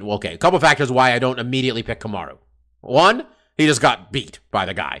 a couple factors why I don't immediately pick Kamaru. One, he just got beat by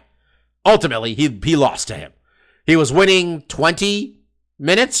the guy. Ultimately, he lost to him. He was winning 20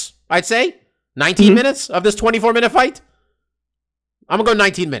 minutes, I'd say. 19 minutes of this 24-minute fight. I'm going to go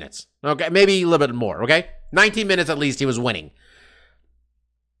 19 minutes. Okay, maybe a little bit more, okay? 19 minutes at least he was winning.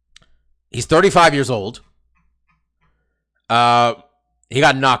 He's 35 years old. He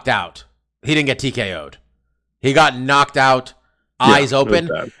got knocked out. He didn't get TKO'd. He got knocked out, eyes open.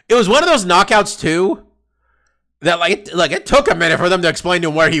 It was one of those knockouts, too, that it took a minute for them to explain to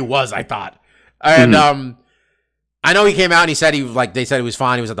him where he was, I thought. And I know he came out and he said they said he was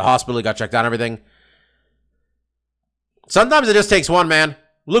fine. He was at the hospital. He got checked out and everything. Sometimes it just takes one, man.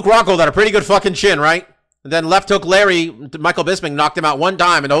 Luke Rockhold had a pretty good fucking chin, right? And then left hook Larry, Michael Bisping knocked him out one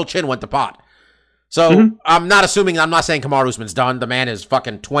time and the whole chin went to pot. So I'm not saying Kamaru Usman's done. The man is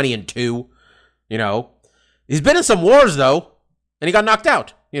fucking 20-2, He's been in some wars, though, and he got knocked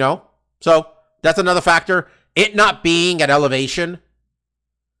out, So that's another factor. It not being at elevation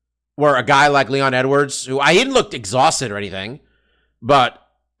where a guy like Leon Edwards, who he didn't look exhausted or anything, but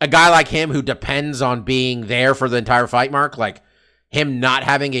a guy like him who depends on being there for the entire fight, Mark, like him not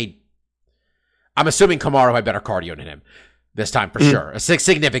having I'm assuming Kamaru had better cardio than him this time for sure.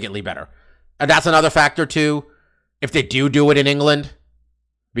 Significantly better. And that's another factor, too. If they do it in England,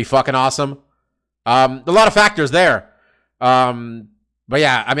 be fucking awesome. A lot of factors there. But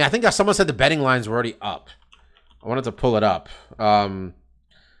yeah, I mean, I think that someone said the betting lines were already up. I wanted to pull it up.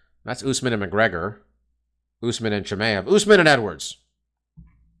 That's Usman and McGregor. Usman and Chimaev. Usman and Edwards.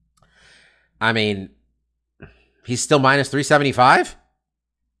 I mean, he's still minus 375?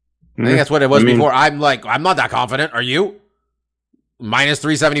 I think that's what it was before. I'm not that confident. Are you? Minus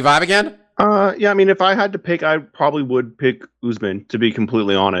 375 again? Yeah, I mean, if I had to pick, I probably would pick Usman, to be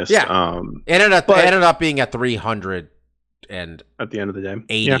completely honest. Yeah. It ended up being at 300 and at the end of the day,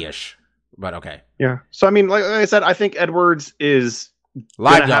 80-ish. Yeah. But okay. Yeah. So I mean, like I said, I think Edwards is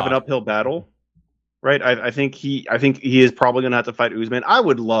gonna have an uphill battle, right? I think he is probably gonna have to fight Usman. I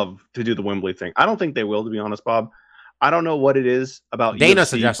would love to do the Wembley thing. I don't think they will, to be honest, Bob. I don't know what it is about Dana UFC,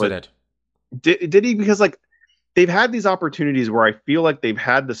 suggested it. Did he? Because they've had these opportunities where I feel like they've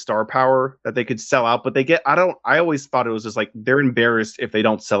had the star power that they could sell out, but I always thought it was just like they're embarrassed if they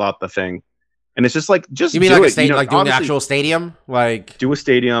don't sell out the thing. And it's just you mean like a stadium, like doing the actual stadium? Like do a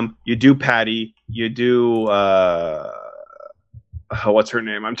stadium, you do Patty, you do what's her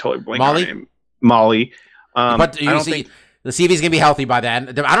name? I'm totally blanking on her name. Molly. But let's see if he's gonna be healthy by then.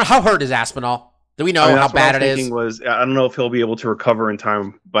 I don't know how hurt is Aspinall. Do we know how bad it is? I don't know if he'll be able to recover in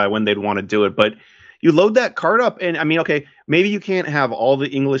time by when they'd want to do it, but you load that card up, and I mean, okay, maybe you can't have all the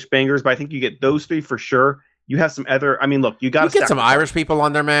English bangers, but I think you get those 3 for sure. You have some other. I mean, look, you get some Irish people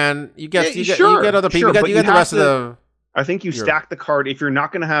on there, man. You get other people. You get the rest of the. I think you stack the card. If you're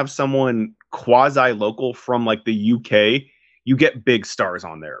not going to have someone quasi local from like the UK, you get big stars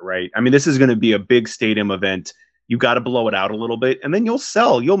on there, right? I mean, this is going to be a big stadium event. You got to blow it out a little bit, and then you'll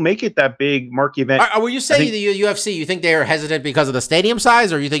sell. You'll make it that big marquee event. Were you saying the UFC? You think they're hesitant because of the stadium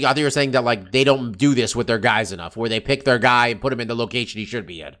size, or you think you were saying that like they don't do this with their guys enough, where they pick their guy and put him in the location he should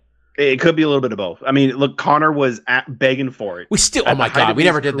be in? It could be a little bit of both. I mean, look, Conor was begging for it. We still, oh my god, we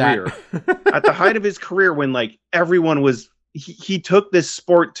never did that. At the height of his career, when like everyone was, he took this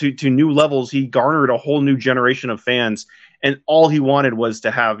sport to new levels. He garnered a whole new generation of fans, and all he wanted was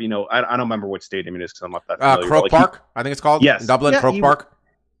to have, I don't remember what stadium it is because I'm not that familiar. Croke like Park, I think it's called. Yes. In Dublin, Yeah, Croke Park.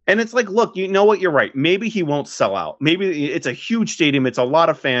 And it's like, look, you know what? You're right. Maybe he won't sell out. Maybe it's a huge stadium. It's a lot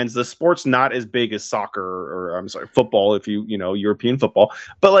of fans. The sport's not as big as soccer or I'm sorry, football. If European football,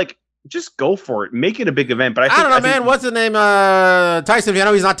 but like, just go for it. Make it a big event. But I don't know, man. What's the name? Tyson. I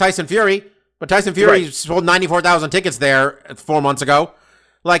know he's not Tyson Fury, but Tyson Fury sold 94,000 tickets there 4 months ago.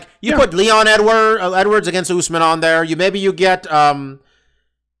 Like you put Leon Edwards against Usman on there. You get I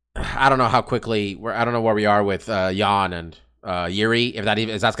don't know how quickly. I don't know where we are with Jan and Yuri. If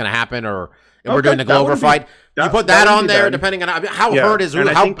that's going to happen, or if we're doing the Glover fight, you put that on there. Depending on how hurt is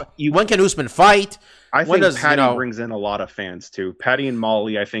when can Usman fight. I think Patty brings in a lot of fans too. Patty and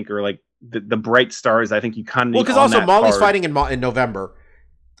Molly, I think, are like the bright stars. I think you kind of because also Molly's fighting in November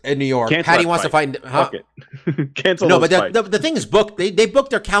in New York. Patty wants to fight. Fuck it. Cancel. No, but the thing is booked. They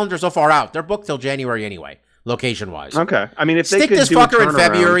booked their calendar so far out. They're booked till January anyway, location wise. Okay, I mean, if stick they this fucker in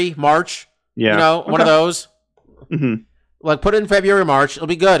February, March. One of those. Mm-hmm. Like put it in February, March. It'll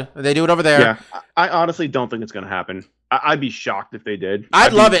be good. They do it over there. Yeah, I honestly don't think it's going to happen. I'd be shocked if they did.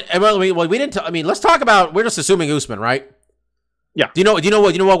 I'd love it. And we didn't. Let's talk about. We're just assuming Usman, right? Yeah. Do you know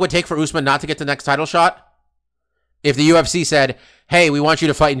what would take for Usman not to get the next title shot? If the UFC said, "Hey, we want you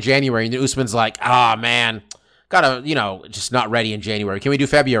to fight in January," and Usman's like, "Ah, man, gotta, just not ready in January. Can we do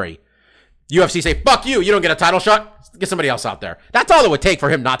February?" UFC say, "Fuck you. You don't get a title shot. Get somebody else out there." That's all it would take for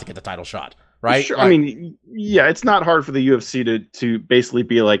him not to get the title shot, right? Sure. Like, it's not hard for the UFC to basically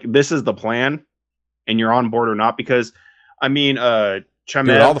be like, "This is the plan." And you're on board or not, because Chimaev,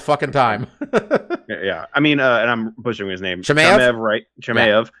 do it all the fucking time. yeah. And I'm butchering his name. Chimaev, right?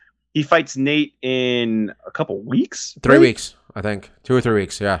 Chimaev. Yeah. He fights Nate in a couple weeks. 3 weeks, I think. 2 or 3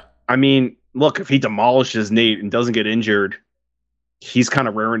 weeks. Yeah. Look, if he demolishes Nate and doesn't get injured, he's kind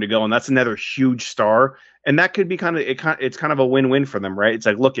of raring to go, and that's another huge star. And that could be it's kind of a win-win for them, right? It's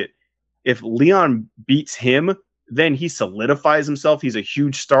like, look, if Leon beats him, then he solidifies himself. He's a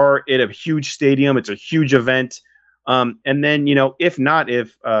huge star at a huge stadium. It's a huge event. And then, if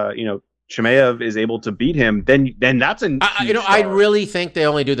Chimaev is able to beat him, then that's a I really think they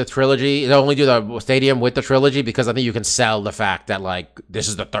only do the trilogy. They only do the stadium with the trilogy because I think you can sell the fact that like this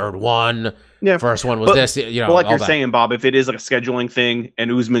is the third one. Yeah. First one was this. But like you're saying, Bob, if it is like a scheduling thing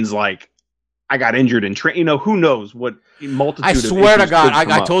and Usman's like, I got injured in train. Who knows what multitude. I swear to God,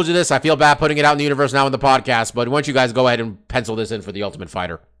 I told you this. I feel bad putting it out in the universe now in the podcast, but why don't you guys go ahead and pencil this in for the Ultimate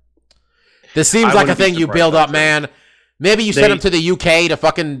Fighter? This seems like a thing you build up, man. Maybe you send them to the UK to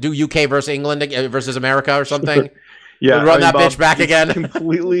fucking do UK versus England versus America or something. Yeah, we'll run that bitch back again.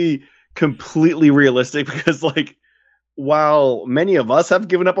 completely realistic, because like while many of us have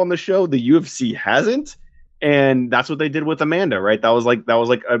given up on the show, the UFC hasn't. And that's what they did with Amanda, right? That was like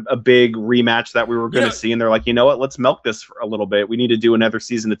a big rematch that we were going to see, and they're like, you know what? Let's milk this for a little bit. We need to do another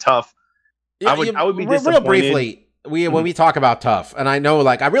season of Tough. I would be disappointed. Real briefly, when we talk about Tough, and I know,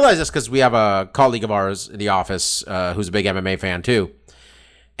 like, I realize this because we have a colleague of ours in the office who's a big MMA fan too,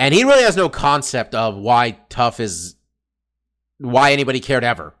 and he really has no concept of why anybody cared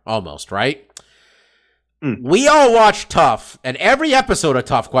ever, almost, right? We all watch Tough, and every episode of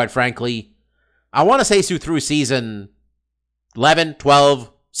Tough, quite frankly, I want to say through season 11, 12,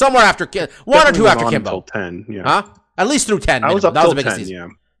 somewhere after one or two after Kimbo. 10, yeah. Huh? At least through 10. I was up that was till the biggest 10,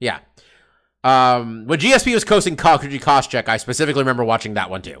 season. Yeah. When GSP was coaching Koscheck, I specifically remember watching that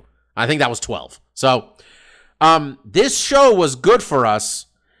one too. I think that was 12. So, this show was good for us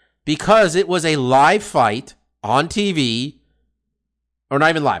because it was a live fight on TV, or not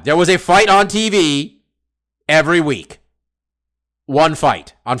even live. There was a fight on TV every week. One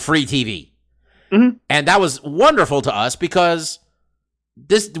fight on free TV. Mm-hmm. And that was wonderful to us because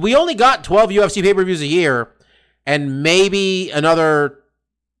we only got 12 UFC pay-per-views a year and maybe another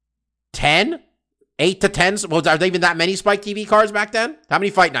 10, 8 to 10. Well, are there even that many Spike TV cards back then? How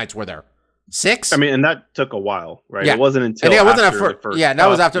many fight nights were there? 6? And that took a while, right? Yeah. It wasn't until it wasn't after the first. Yeah, that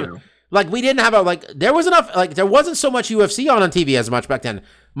was after. Like, we didn't have there was enough, there wasn't so much UFC on TV as much back then.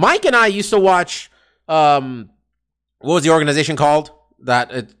 Mike and I used to watch, what was the organization called?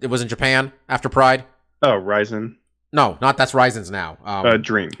 That it was in Japan after Pride. Oh, Ryzen. No, that's Ryzen's now.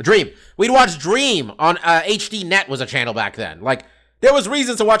 Dream. We'd watch Dream on HD Net was a channel back then. Like, there was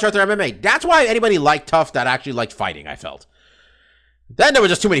reasons to watch Arthur MMA. That's why anybody liked Tough that actually liked fighting, I felt. Then there were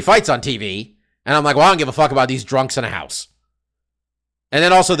just too many fights on TV, and I'm like, well, I don't give a fuck about these drunks in a house. And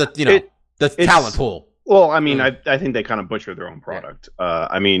then also the talent pool. Well, I think they kind of butchered their own product.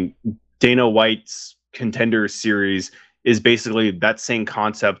 Dana White's Contender Series is basically that same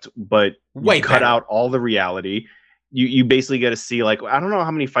concept, but you cut out all the reality. You basically get to see, like, I don't know how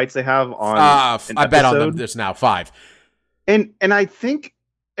many fights they have on. I bet on them. There's now 5. And I think,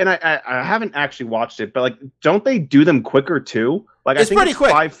 and I haven't actually watched it, but like, don't they do them quicker too? Like, It's I think pretty it's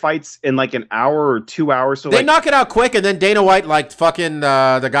quick. 5 fights in like an hour or 2 hours. So They like, knock it out quick, and then Dana White, like fucking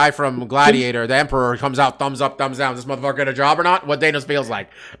the guy from Gladiator, the Emperor, comes out, thumbs up, thumbs down. This motherfucker got a job or not? What Dana feels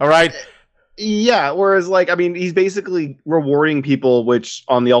like. All right. yeah. Whereas, like, I mean, he's basically rewarding people, which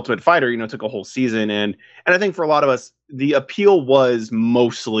on the Ultimate Fighter, took a whole season, and I think for a lot of us, the appeal was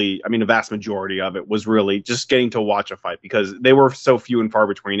mostly, I mean, a vast majority of it was really just getting to watch a fight because they were so few and far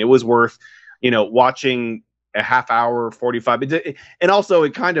between. It was worth, watching a half hour, 45, and also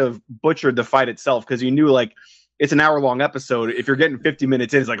it kind of butchered the fight itself because you knew like it's an hour-long episode. If you're getting 50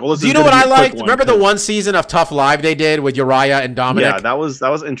 minutes in, it's like, well, this Do is you know gonna what be I a quick liked? Remember the one season of Tough Live they did with Uriah and Dominic? Yeah, that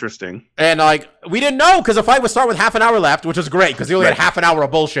was interesting. And like we didn't know because the fight would start with half an hour left, which was great because they only had half an hour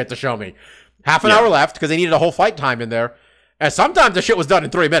of bullshit to show me. Half an hour left because they needed a whole fight time in there. And sometimes the shit was done in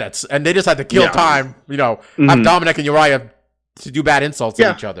 3 minutes, and they just had to kill time. Have Dominic and Uriah to do bad insults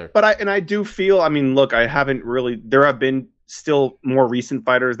at each other. But I do feel, I mean, look, I haven't really. There have been still more recent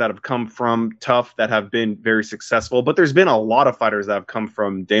fighters that have come from Tough that have been very successful, but there's been a lot of fighters that have come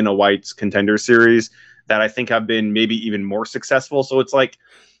from Dana White's Contender Series that I think have been maybe even more successful. So it's like,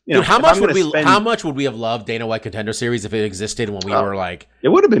 Dude, how much would we have loved Dana White Contender Series if it existed when we were like? It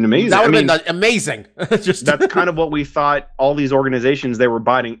would have been amazing. That would have been amazing. That's kind of what we thought all these organizations they were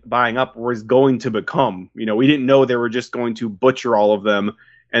buying up was going to become. We didn't know they were just going to butcher all of them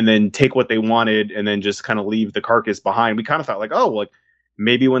and then take what they wanted and then just kind of leave the carcass behind. We kind of thought like, oh, like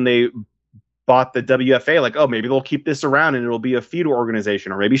maybe when they bought the WFA, like, oh, maybe they'll keep this around and it'll be a feeder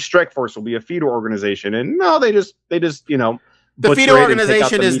organization, or maybe Strikeforce will be a feeder organization. And no, they just the feeder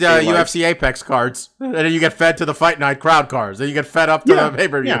organization is the UFC Apex cards, and then you get fed to the Fight Night crowd cards, then you get fed up to the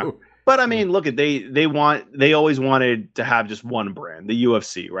pay-per-view. Yeah. But I mean, look, they always wanted to have just one brand, the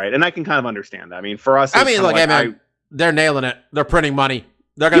UFC, right? And I can kind of understand that. I mean, for us, I mean, look, like, hey, man, they're nailing it. They're printing money.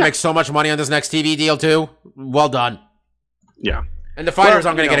 They're gonna make so much money on this next TV deal too. Well done. Yeah. And the fighters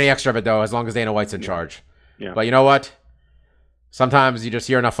aren't gonna get any extra of it though, as long as Dana White's in charge. Yeah. But you know what? Sometimes you just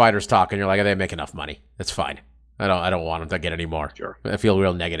hear enough fighters talk, and you're like, they make enough money. It's fine. I don't want them to get any more. Sure. I feel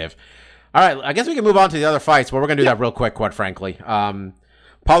real negative. All right, I guess we can move on to the other fights, but we're going to do that real quick, quite frankly. Paulo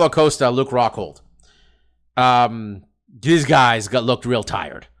Costa, Luke Rockhold. These guys looked real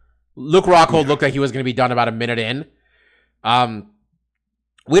tired. Luke Rockhold looked like he was going to be done about a minute in.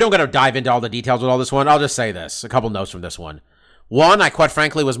 We don't got to dive into all the details with all this one. I'll just say this. A couple notes from this one. One, I quite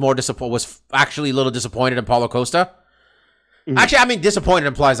frankly was actually a little disappointed in Paulo Costa. Mm-hmm. Actually, I mean, disappointed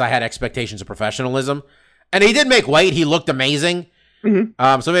implies I had expectations of professionalism. And he did make weight. He looked amazing.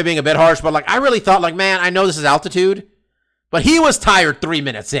 Mm-hmm. So maybe being a bit harsh, but like I really thought, like, man, I know this is altitude, but he was tired 3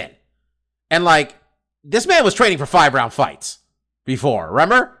 minutes in, and like this man was training for 5-round fights before.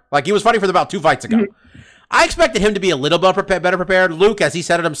 Remember, like he was fighting for about 2 fights ago. Mm-hmm. I expected him to be a little bit better prepared. Luke, as he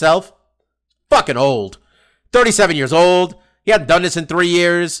said it himself, fucking old, 37 years old. He hadn't done this in 3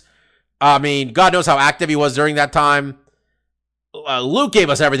 years. I mean, God knows how active he was during that time. Luke gave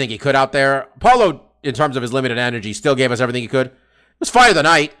us everything he could out there. Paulo, in terms of his limited energy, still gave us everything he could. It was fight of the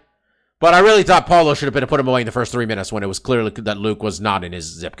night, but I really thought Paulo should have put him away in the first 3 minutes when it was clearly that Luke was not in his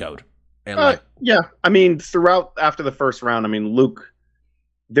zip code. And yeah, I mean, throughout after the first round, I mean, Luke,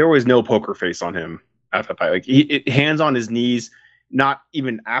 there was no poker face on him after the fight. Like hands on his knees, not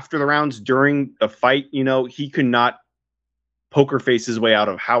even after the rounds, during the fight, he could not poker face his way out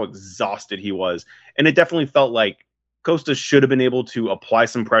of how exhausted he was. And it definitely felt like Costa should have been able to apply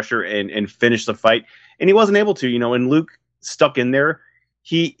some pressure and finish the fight, and he wasn't able to. And Luke stuck in there.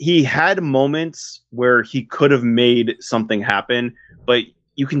 He had moments where he could have made something happen, but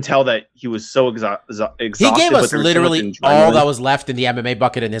you can tell that he was so exhausted. He gave us literally all that was left in the MMA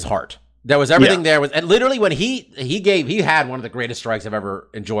bucket in his heart. There was everything there. And literally when he had one of the greatest strikes I've ever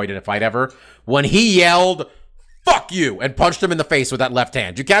enjoyed in a fight ever. When he yelled, "Fuck you," and punched him in the face with that left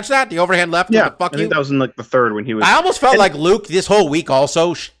hand. Did you catch that? The overhand left? Yeah, with the fuck I think you? that was in like the third when he was. I almost felt like Luke this whole week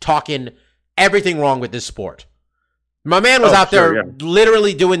also talking everything wrong with this sport. My man was out there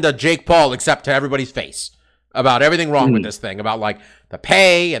literally doing the Jake Paul except to everybody's face about everything wrong with this thing, about like the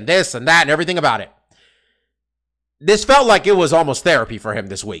pay and this and that and everything about it. This felt like it was almost therapy for him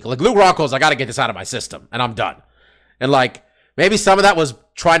this week. Like Luke Rockhold's, I got to get this out of my system and I'm done. And like maybe some of that was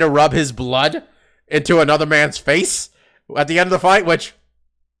trying to rub his blood into another man's face at the end of the fight, which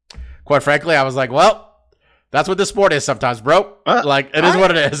quite frankly, I was like, well, that's what this sport is sometimes, bro. Like it is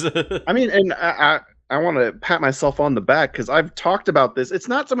what it is. I mean, and I want to pat myself on the back because I've talked about this. It's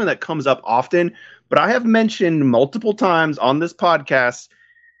not something that comes up often, but I have mentioned multiple times on this podcast.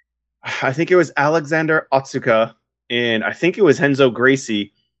 I think it was Alexander Otsuka and I think it was Renzo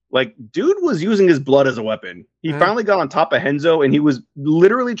Gracie Like, dude was using his blood as a weapon. He finally got on top of Henzo, and he was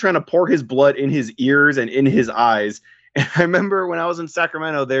literally trying to pour his blood in his ears and in his eyes. And I remember when I was in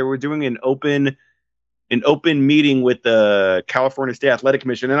Sacramento, they were doing an open meeting with the California State Athletic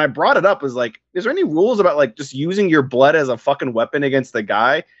Commission, and I brought it up as like, is there any rules about like just using your blood as a fucking weapon against the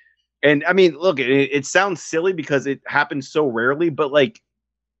guy? And I mean, look, it sounds silly because it happens so rarely, but like,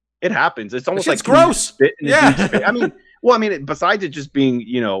 it happens. It's almost like gross. Yeah. I mean, besides it just being,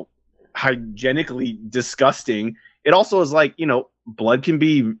 hygienically disgusting, it also is like, blood can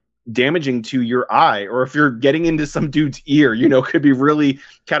be damaging to your eye, or if you're getting into some dude's ear, could be really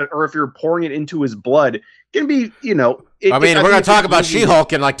or if you're pouring it into his blood, it can be, we're going to talk about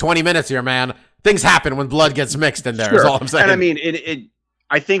She-Hulk in like 20 minutes here, man. Things happen when blood gets mixed in there. Sure. Is all I'm saying. And I mean,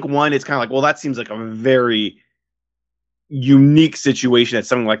 I think it's kind of like, well, that seems like a very unique situation that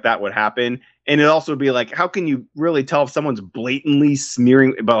something like that would happen. And it also would be like, how can you really tell if someone's blatantly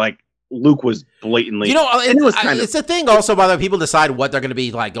smearing? But like Luke was blatantly, it's a thing also by the way, people decide what they're going to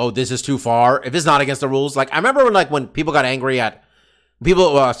be like. Oh, this is too far. If it's not against the rules, like I remember when people got angry at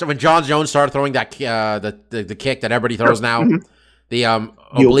people when John Jones started throwing that the kick that everybody throws now, the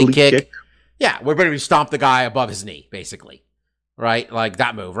oblique kick. Yeah, we're going to stomp the guy above his knee, basically, right? Like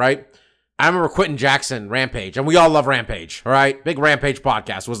that move, right? I remember Quentin Jackson, Rampage, and we all love Rampage, all right? Big Rampage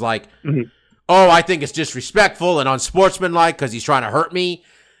podcast was like, oh, I think it's disrespectful and unsportsmanlike because he's trying to hurt me.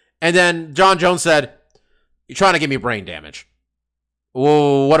 And then John Jones said, you're trying to give me brain damage.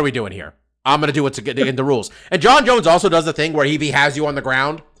 Well, what are we doing here? I'm going to do what's in the rules. And John Jones also does the thing where if he has you on the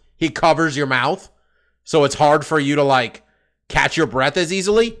ground, he covers your mouth, so it's hard for you to, like, catch your breath as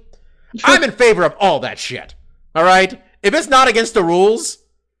easily. I'm in favor of all that shit, all right? If it's not against the rules,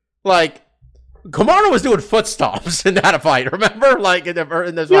 like, Kamaru was doing foot stomps in that fight, remember? Like, in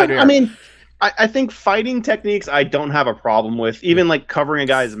this fight here. I mean, I think fighting techniques I don't have a problem with. Even, like, covering a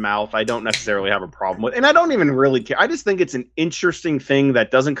guy's mouth, I don't necessarily have a problem with. And I don't even really care. I just think it's an interesting thing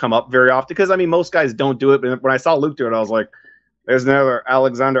that doesn't come up very often. Because, I mean, most guys don't do it. But when I saw Luke do it, I was like, there's another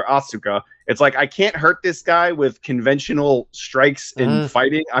Alexander Asuka. It's like, I can't hurt this guy with conventional strikes in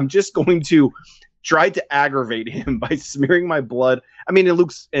fighting. I'm just going to try to aggravate him by smearing my blood. I mean, in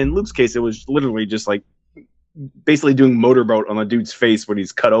Luke's case, it was literally just like basically doing motorboat on the dude's face when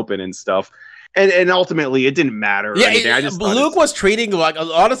he's cut open and stuff. And ultimately, it didn't matter. Yeah, Luke was treating like,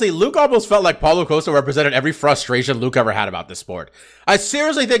 honestly, Luke almost felt like Paulo Costa represented every frustration Luke ever had about this sport. I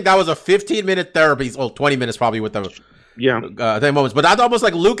seriously think that was a 15-minute therapy, well, 20 minutes probably with the moments. But that's almost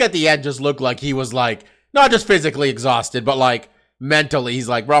like Luke at the end just looked like he was like, not just physically exhausted, but like mentally, he's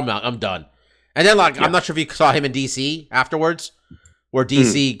like, bro, I'm done. And then, like, I'm not sure if you saw him in DC afterwards, where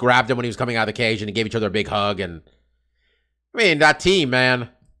DC grabbed him when he was coming out of the cage and he gave each other a big hug. And I mean, that team, man.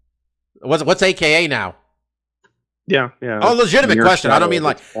 What's AKA now? Yeah. Oh, legitimate question. I don't mean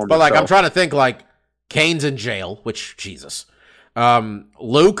like, but like, I'm trying to think like Kane's in jail, which Jesus.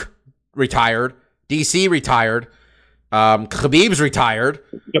 Luke retired. DC retired. Khabib's retired.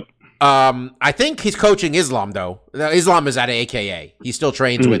 Yep. I think he's coaching Islam though. Islam is at AKA. He still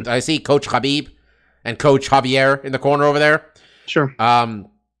trains with. I see Coach Khabib and Coach Javier in the corner over there. Sure. I don't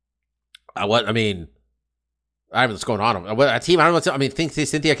know what's going on. A team. I don't know. I think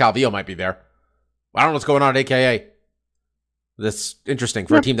Cynthia Calvillo might be there. I don't know what's going on at AKA. That's interesting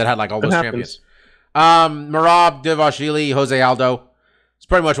for a team that had like all those champions. Merab Dvalishvili, Jose Aldo. It's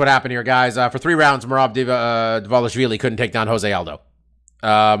pretty much what happened here, guys. For 3 rounds, Merab Dvalishvili couldn't take down Jose Aldo.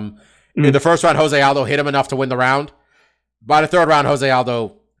 In the first round, Jose Aldo hit him enough to win the round. By the third round, Jose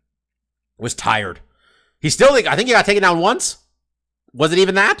Aldo was tired. I think he got taken down once. Was it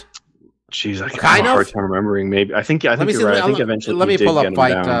even that? Jeez, I have a hard time remembering. Maybe I think you're right. I think eventually. Let me pull up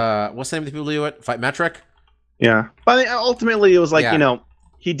fight. What's the name of the people who do it? Fight Metric. Yeah, but ultimately it was like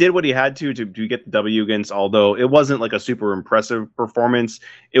he did what he had to get the W against Aldo. It wasn't like a super impressive performance.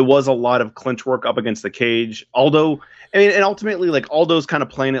 It was a lot of clinch work up against the cage. Aldo, and ultimately like Aldo's kind of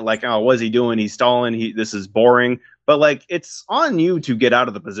playing it like, oh, what's he doing? He's stalling. This is boring. But like, it's on you to get out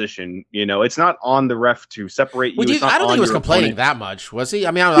of the position. It's not on the ref to separate you. I don't think he was complaining that much, was he?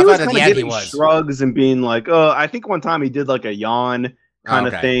 I mean, I thought at the end he was shrugs and being like, "Oh," I think one time he did like a yawn kind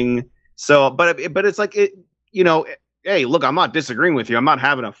of thing. So, but it's like it. Hey, look, I'm not disagreeing with you. I'm not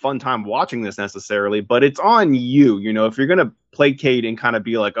having a fun time watching this necessarily, but it's on you. If you're gonna placate and kind of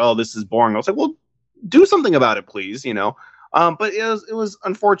be like, "Oh, this is boring," I was like, "Well, do something about it, please." But it was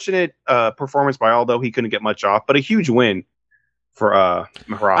unfortunate performance by Aldo. He couldn't get much off, but a huge win for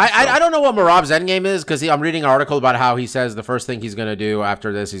Merab. I don't know what Merab's endgame is because I'm reading an article about how he says the first thing he's going to do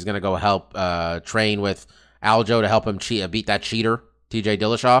after this, he's going to go help train with Aljo to help him beat that cheater, TJ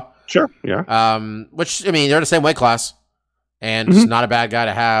Dillashaw. Sure, yeah. Which, I mean, they're the same weight class. and it's not a bad guy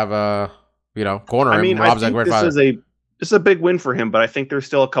to have. Corner him. I mean, Rob's I a great think fighter. this is a big win for him, but I think there's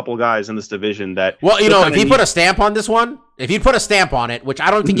still a couple guys in this division that. Well, if he put a stamp on this one, if he'd put a stamp on it, which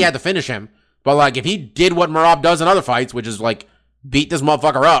I don't think he had to finish him, but like if he did what Merab does in other fights, which is like beat this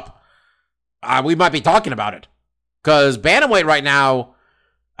motherfucker up, we might be talking about it. Because bantamweight right now,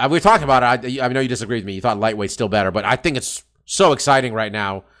 we're talking about it. I know you disagree with me. You thought lightweight's still better, but I think it's so exciting right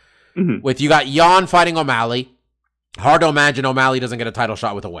now. With you got Jan fighting O'Malley. Hard to imagine O'Malley doesn't get a title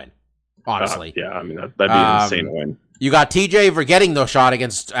shot with a win. Honestly, yeah, I mean that'd be an insane win. You got TJ for getting the shot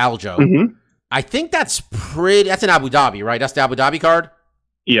against Aljo. I think that's in Abu Dhabi, right? That's the Abu Dhabi card.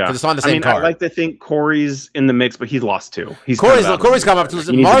 Yeah, because it's on the same card. I like to think Corey's in the mix, but he's lost too. Corey's come up to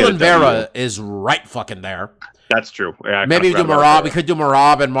Marlon Vera is right fucking there. That's true. Yeah, maybe we do Merab. We could do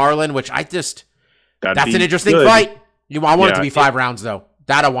Merab and Marlon, which that's an interesting fight. I want it to be 5 rounds though.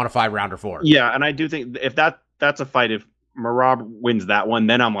 That I want a 5-rounder for. Yeah, and I do think if that's a fight, if Merab wins that one,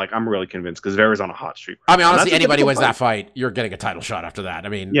 then I'm really convinced because Vera's on a hot streak. I mean, honestly, anybody wins that fight, you're getting a title shot after that. I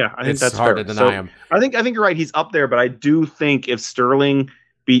mean, yeah, I think that's hard fair. to deny him. I think you're right. He's up there, but I do think if Sterling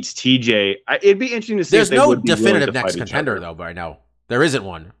beats TJ, it'd be interesting to see. There's no definitive next contender though. Right now, there isn't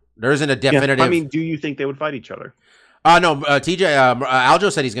one. There isn't a definitive. Yeah, I mean, do you think they would fight each other? No. TJ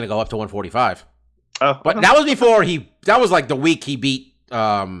Aljo said he's going to go up to 145. Oh, but that was before that was like the week he beat.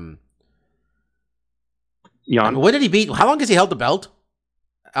 Jan. When did he beat? How long has he held the belt?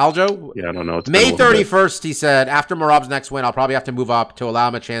 Aljo? Yeah, I don't know. It's May 31st, he said, after Merab's next win, I'll probably have to move up to allow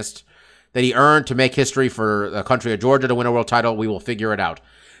him a chance that he earned to make history for the country of Georgia to win a world title. We will figure it out.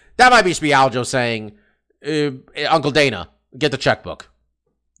 That might just be Aljo saying, Uncle Dana, get the checkbook.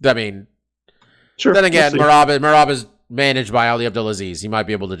 I mean, sure. Then again, Merab is managed by Ali Abdulaziz. He might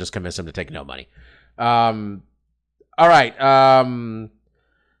be able to just convince him to take no money. All right.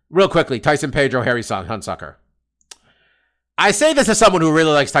 Real quickly, Tyson Pedro, Harry Hunsucker. I say this as someone who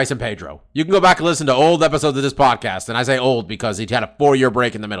really likes Tyson Pedro. You can go back and listen to old episodes of this podcast, and I say old because he had a 4-year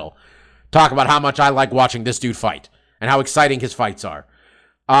break in the middle. Talk about how much I like watching this dude fight and how exciting his fights are.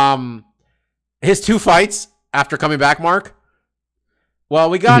 His 2 fights after coming back, Mark. Well,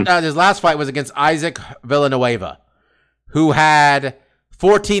 we got his last fight was against Isaac Villanueva, who had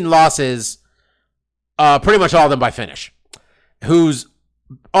 14 losses, pretty much all of them by finish. Who's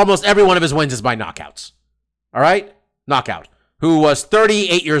almost every one of his wins is by knockouts. All right? Knockout. Who was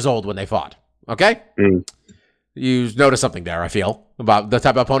 38 years old when they fought. Okay? You noticed something there, I feel, about the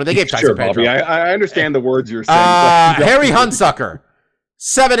type of opponent they gave Tyson Pedro. Bobby, I understand the words you're saying. Harry Hunsucker,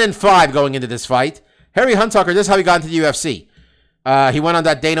 7-5 going into this fight. Harry Hunsucker, this is how he got into the UFC. He went on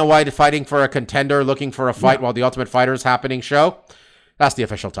that Dana White fighting for a contender, looking for a fight while the Ultimate Fighter is happening show. That's the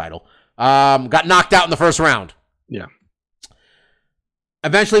official title. Got knocked out in the first round. Yeah.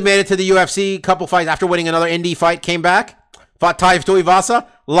 Eventually made it to the UFC. Couple fights after winning another indie fight. Came back. Fought Tai Tuivasa.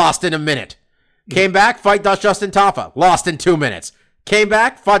 Lost in a minute. Came back. Fight Justin Tafa. Lost in 2 minutes. Came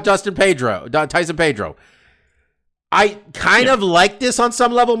back. Fought Tyson Pedro. I kind of like this on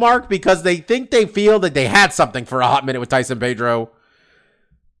some level, Mark, because they feel that they had something for a hot minute with Tyson Pedro.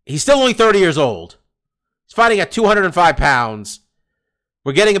 He's still only 30 years old. He's fighting at 205 pounds.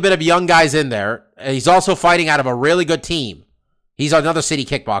 We're getting a bit of young guys in there. He's also fighting out of a really good team. He's another city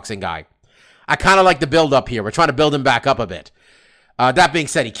kickboxing guy. I kind of like the build up here. We're trying to build him back up a bit. That being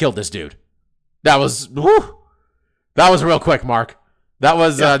said, he killed this dude. That was real quick, Mark. That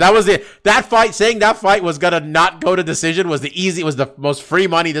fight. Saying that fight was gonna not go to decision was the most free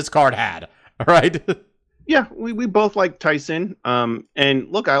money this card had. All right. Yeah, we both like Tyson.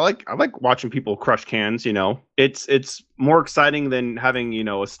 And look, I like watching people crush cans. It's more exciting than having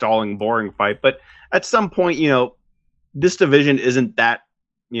a stalling, boring fight. But at some point, this division isn't that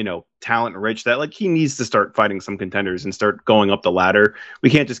talent rich that he needs to start fighting some contenders and start going up the ladder. We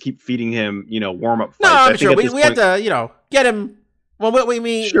can't just keep feeding him warm up fights. No, I'm sure we had to get him. Well, what we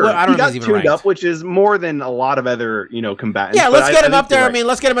mean, sure. I don't know if he's even tuned ranked up, which is more than a lot of other combatants. Yeah, let's get him up there. Right. I mean,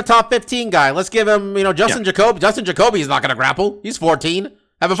 let's get him a top 15 guy. Let's give him Justin Jacoby. Justin Jacoby is not going to grapple. He's 14.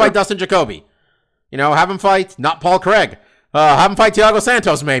 Have him fight Dustin Jacoby. Have him fight not Paul Craig. Have him fight Thiago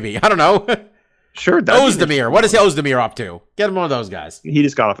Santos maybe. I don't know. Sure. Ozdemir. What is Ozdemir up to? Get him one of those guys. He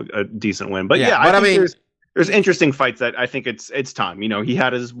just got off a decent win. But I mean, there's interesting fights that I think it's time. He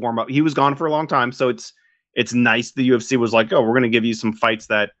had his warm up. He was gone for a long time, so it's nice the UFC was like, oh, we're going to give you some fights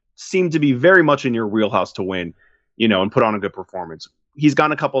that seem to be very much in your wheelhouse to win, and put on a good performance. He's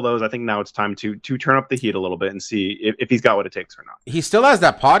gotten a couple of those. I think now it's time to turn up the heat a little bit and see if he's got what it takes or not. He still has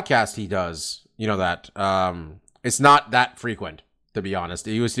that podcast he does. It's not that frequent, to be honest.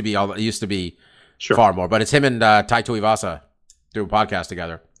 It used to be sure. Far more, but it's him and Tai Tuivasa do a podcast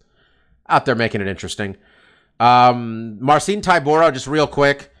together. Out there making it interesting. Marcin Tybura, just real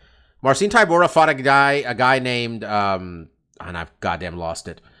quick. Marcin Tybura fought a guy named, and I've goddamn lost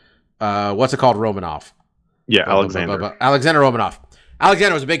it. What's it called? Romanov. Yeah, Alexander. Alexander Romanov.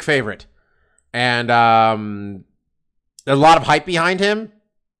 Alexander was a big favorite. And there's a lot of hype behind him.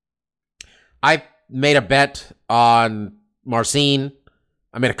 I made a bet on Marcin.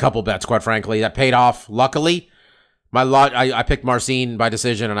 I made a couple bets, quite frankly, that paid off. Luckily, I picked Marcin by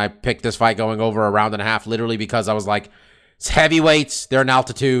decision, and I picked this fight going over a round and a half, literally because I was like, it's heavyweights, they're in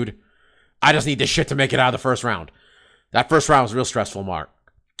altitude. I just need this shit to make it out of the first round. That first round was real stressful, Mark.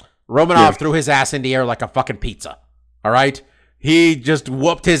 Romanov threw his ass in the air like a fucking pizza. All right? He just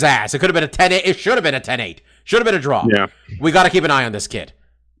whooped his ass. It could have been a 10-8. It should have been a 10-8. Should have been a draw. Yeah. We got to keep an eye on this kid.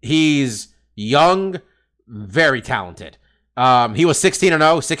 He's young, very talented. He was 16-0,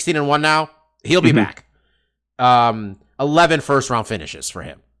 16-1 now. He'll be back. 11 first-round finishes for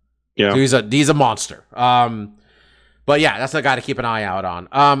him. Yeah. So he's a monster. But yeah, that's a guy to keep an eye out on.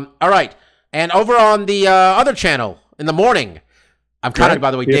 All right. And over on the other channel in the morning, I'm kind of,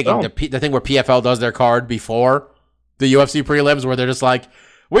 by the way, digging the thing where PFL does their card before the UFC prelims, where they're just like,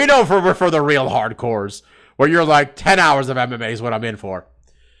 we know for the real hardcores, where you're like 10 hours of MMA is what I'm in for.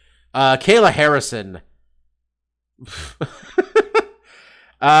 Kayla Harrison.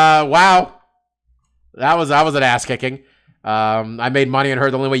 Wow. That was an ass kicking. I made money on her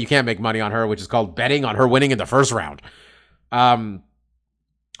the only way you can't make money on her, which is called betting on her winning in the first round. Arm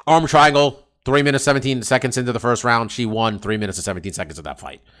triangle, 3 minutes, 17 seconds into the first round. She won 3 minutes and 17 seconds of that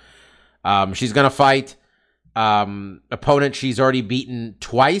fight. She's going to fight opponent she's already beaten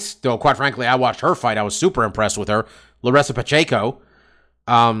twice, though quite frankly, I watched her fight. I was super impressed with her. Larissa Pacheco.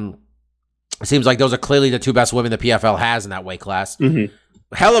 It seems like those are clearly the two best women the PFL has in that weight class. Mm-hmm.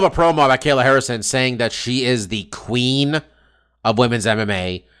 Hell of a promo by Kayla Harrison saying that she is the queen of women's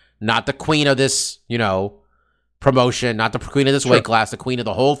MMA, not the queen of this, promotion, not the queen of this weight class, the queen of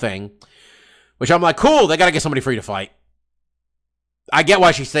the whole thing. Which I'm like, cool, they got to get somebody free to fight. I get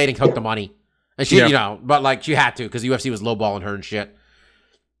why she stayed and took the money. And she, but like she had to because UFC was lowballing her and shit.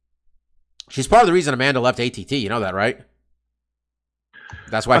 She's part of the reason Amanda left ATT. You know that, right?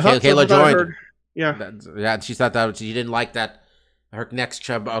 That's why Kayla joined. Yeah, she thought that she didn't like that her next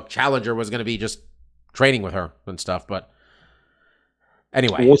challenger was going to be just training with her and stuff. But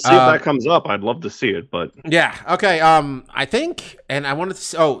anyway, we'll see if that comes up. I'd love to see it, but yeah, okay. I think, and I wanted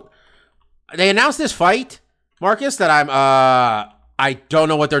to. They announced this fight, Marcus, that I don't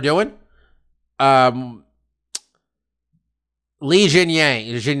know what they're doing. Li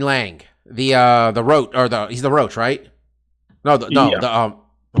Jinliang, the Roach, or he's the Roach, right? What?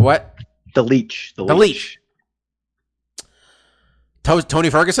 The Leech. The Leech. Tony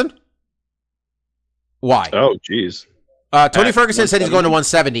Ferguson? Why? Oh, jeez. Tony Ferguson said he's going to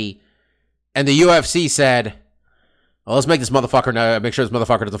 170, and the UFC said, well, let's make this motherfucker, make sure this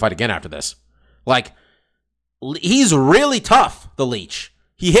motherfucker doesn't fight again after this. Like, he's really tough, the Leech.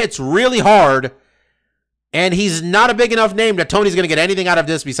 He hits really hard, and he's not a big enough name that Tony's going to get anything out of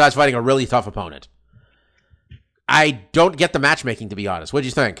this besides fighting a really tough opponent. I don't get the matchmaking, to be honest. What do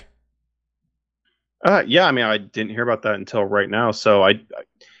you think? Yeah, I mean, I didn't hear about that until right now. So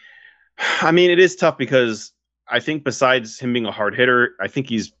I mean, it is tough because I think besides him being a hard hitter, I think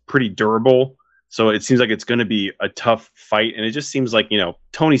he's pretty durable. So it seems like it's going to be a tough fight. And it just seems like,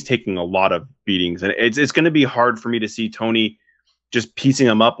 Tony's taking a lot of beatings, and it's going to be hard for me to see Tony just piecing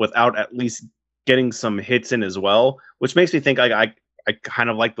him up without at least getting some hits in as well, which makes me think I kind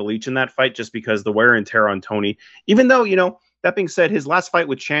of like the Leech in that fight just because the wear and tear on Tony, even though, that being said, his last fight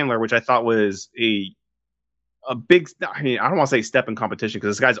with Chandler, which I thought was a big, I mean, I don't want to say step in competition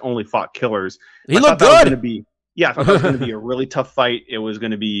because this guy's only fought killers. He looked good. I thought it was going to be a really tough fight. It was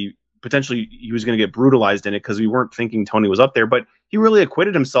going to be potentially, he was going to get brutalized in it because we weren't thinking Tony was up there, but he really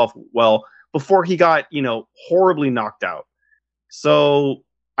acquitted himself well before he got, horribly knocked out. So,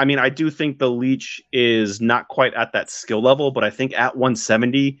 I mean, I do think the Leech is not quite at that skill level, but I think at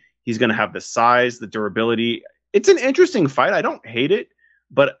 170, he's going to have the size, the durability. It's an interesting fight. I don't hate it,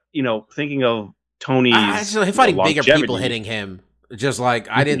 but, thinking of Tony's fighting bigger people hitting him, just like,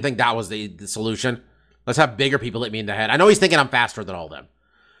 I didn't think that was the solution. Let's have bigger people hit me in the head. I know he's thinking I'm faster than all of them.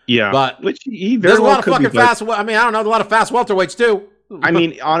 Yeah. But which he very there's a well lot of fucking fast, I mean, I don't know, a lot of fast welterweights too. I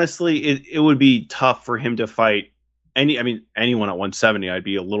mean, honestly, it would be tough for him to fight anyone at 170. I'd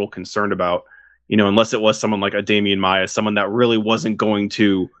be a little concerned about, unless it was someone like a Damian Maia, someone that really wasn't going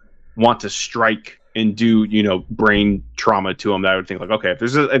to want to strike and do, brain trauma to him. That I would think like, okay, if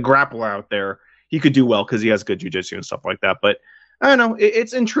there's a grappler out there, he could do well because he has good jiu-jitsu and stuff like that. But I don't know,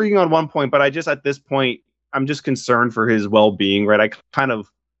 it's intriguing on one point, but at this point, I'm just concerned for his well-being, right? I kind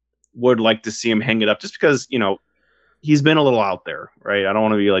of would like to see him hang it up, just because he's been a little out there, right? I don't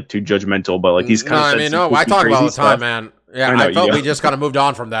want to be like too judgmental, but like he's kind of. I talk about all the time, man. Yeah, I felt we just kind of moved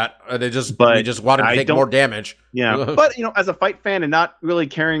on from that. We just wanted to take more damage. Yeah, but as a fight fan and not really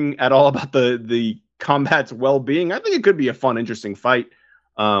caring at all about the combat's well-being, I think it could be a fun, interesting fight.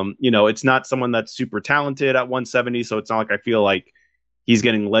 It's not someone that's super talented at 170, so it's not like I feel like he's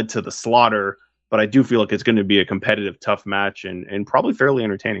getting led to the slaughter. But I do feel like it's going to be a competitive, tough match and probably fairly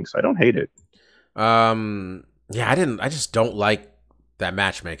entertaining. So I don't hate it. Yeah, I just don't like that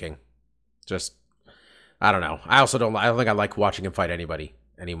matchmaking. Just, I don't know. I don't think I like watching him fight anybody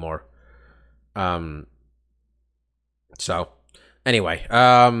anymore. So anyway,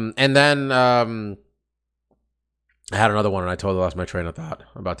 and then, I had another one and I totally lost my train of thought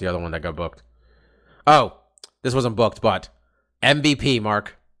about the other one that got booked. Oh, this wasn't booked, but MVP,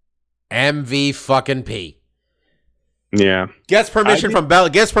 Mark. MV fucking P. Yeah. Gets permission from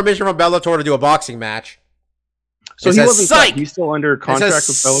Bellator to do a boxing match. So he wasn't psych. He's still under contract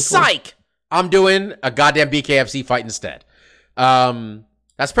with Bellator. Psych. I'm doing a goddamn BKFC fight instead.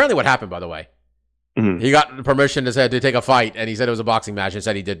 That's apparently what happened, by the way. Mm-hmm. He got permission to take a fight, and he said it was a boxing match, and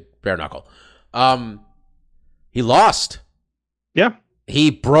said he did bare knuckle. He lost. Yeah. He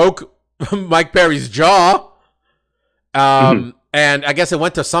broke Mike Perry's jaw. And I guess it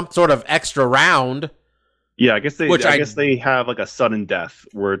went to some sort of extra round. Yeah, I guess they have like a sudden death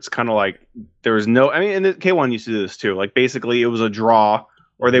where it's kind of like there was no. I mean, and the K1 used to do this too. Like basically, it was a draw,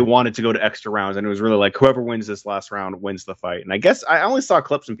 or they wanted to go to extra rounds, and it was really like whoever wins this last round wins the fight. And I guess I only saw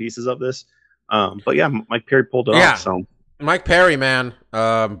clips and pieces of this, but yeah, Mike Perry pulled it off. So Mike Perry, man,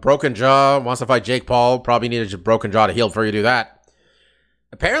 broken jaw, wants to fight Jake Paul. Probably needed a broken jaw to heal before you do that.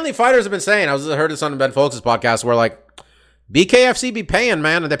 Apparently, fighters have been saying. I heard this on Ben Folks' podcast where like BKFC be paying,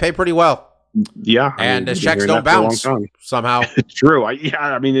 man, and they pay pretty well. Yeah, and the checks don't bounce somehow. It's true.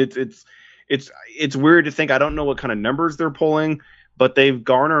 I mean, it's weird to think. I don't know what kind of numbers they're pulling, but they've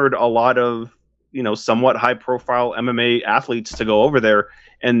garnered a lot of somewhat high profile MMA athletes to go over there,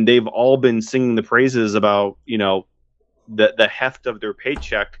 and they've all been singing the praises about the heft of their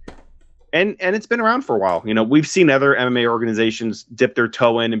paycheck. And it's been around for a while. We've seen other MMA organizations dip their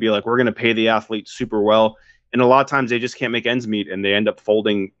toe in and be like, we're going to pay the athletes super well. And a lot of times they just can't make ends meet and they end up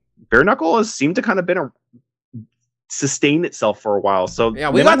folding. Bare knuckle has seemed to kind of sustain itself for a while. So yeah,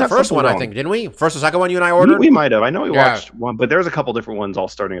 we got the first one, I think, didn't we? First or second one you and I ordered? We might have. I know we watched one, but there's a couple different ones all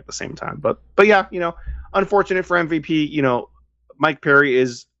starting at the same time. But yeah, unfortunate for MVP. Mike Perry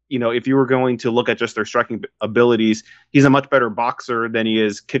is, if you were going to look at just their striking abilities, he's a much better boxer than he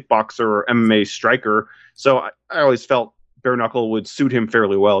is kickboxer or MMA striker. So I always felt bare knuckle would suit him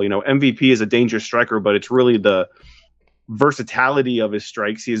fairly well. MVP is a dangerous striker, but it's really the versatility of his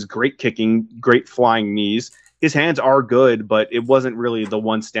strikes. He has great kicking, great flying knees. His hands are good, but it wasn't really the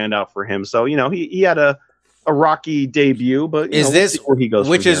one standout for him. So, he had a rocky debut, but is this where he goes?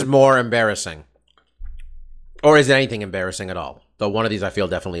 Which is more embarrassing? Or is it anything embarrassing at all? Though one of these I feel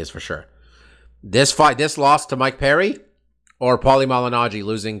definitely is for sure. This loss to Mike Perry or Paulie Malignaggi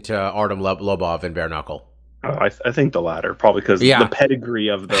losing to Artem Lobov in bare knuckle? I think the latter, probably because the pedigree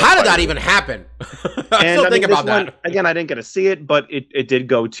of the. How did that even happen? I still think about that. Again, I didn't get to see it, but it did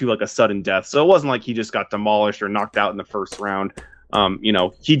go to like a sudden death. So it wasn't like he just got demolished or knocked out in the first round.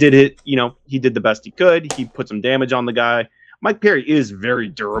 He did it. He did the best he could. He put some damage on the guy. Mike Perry is very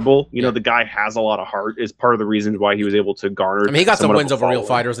durable. The guy has a lot of heart. Is part of the reasons why he was able to garner. I mean, he got some wins over real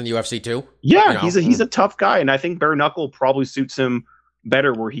fighters in the UFC too. Yeah, he's a tough guy, and I think bare knuckle probably suits him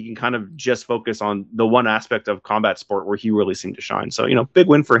better, where he can kind of just focus on the one aspect of combat sport where he really seemed to shine. So, big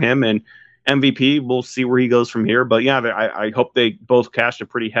win for him, and MVP, we'll see where he goes from here. But yeah, I hope they both cashed a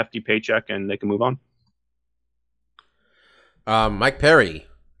pretty hefty paycheck and they can move on. Mike Perry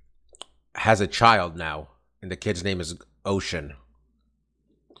has a child now, and the kid's name is Ocean.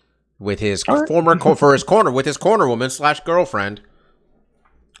 With his former corner woman / girlfriend,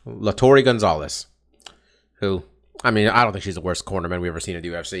 Latori Gonzalez, who, I mean, I don't think she's the worst cornerman we've ever seen at the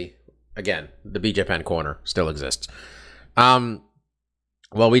UFC. Again, the BJ Penn corner still exists.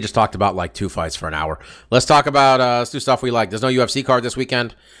 Well, we just talked about like 2 fights for an hour. Let's talk about let's do stuff we like. There's no UFC card this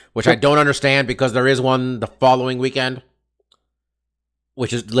weekend, which I don't understand because there is one the following weekend,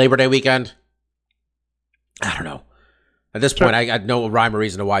 which is Labor Day weekend. I don't know. At this point, I got no rhyme or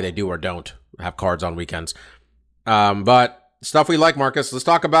reason to why they do or don't have cards on weekends. But stuff we like, Marcus. Let's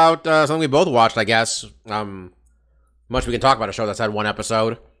talk about something we both watched, I guess. Much we can talk about a show that's had 1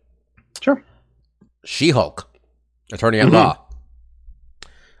 episode. Sure. She-Hulk, Attorney at Law.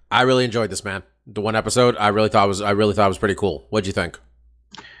 I really enjoyed this, man. The 1 episode, I really thought it was pretty cool. What'd you think?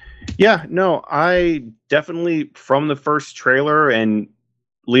 Yeah, no, I definitely, from the first trailer and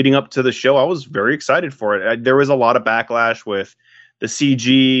leading up to the show, I was very excited for it. There was a lot of backlash with the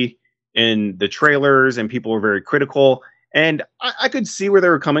CG in the trailers, and people were very critical. And I could see where they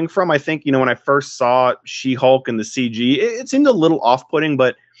were coming from. I think, when I first saw She-Hulk and the CG, it seemed a little off-putting,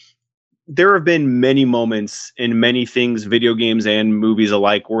 but there have been many moments in many things, video games and movies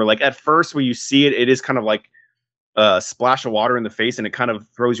alike, where like at first when you see it, it is kind of like a splash of water in the face and it kind of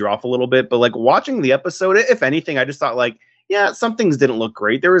throws you off a little bit. But like watching the episode, if anything, I just thought like, yeah, some things didn't look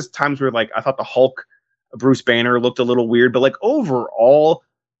great. There was times where like I thought the Hulk, Bruce Banner looked a little weird, but like overall,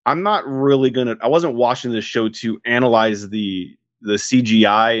 I wasn't watching this show to analyze the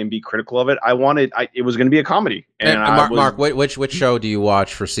CGI and be critical of it. It was going to be a comedy. And Mark, which show do you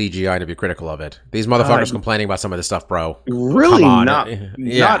watch for CGI to be critical of it? These motherfuckers complaining about some of this stuff, bro. Really, not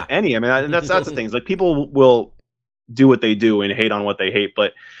any. I mean, that's the thing. Like people will do what they do and hate on what they hate.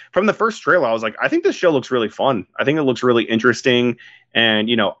 But from the first trailer, I was like, I think this show looks really fun. I think it looks really interesting. And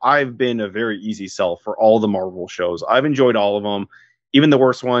I've been a very easy sell for all the Marvel shows. I've enjoyed all of them. Even the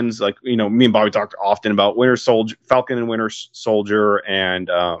worst ones, like, me and Bobby talked often about Falcon and Winter Soldier and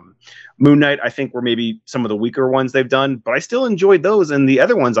Moon Knight, I think were maybe some of the weaker ones they've done, but I still enjoyed those. And the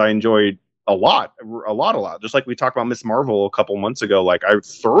other ones I enjoyed a lot. Just like we talked about Miss Marvel a couple months ago. Like I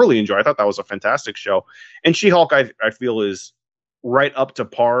thoroughly enjoyed. I thought that was a fantastic show. And She-Hulk, I feel is right up to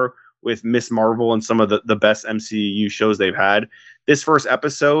par with Miss Marvel and some of the best MCU shows they've had. This first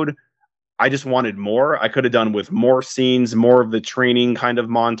episode, I just wanted more. I could have done with more scenes, more of the training kind of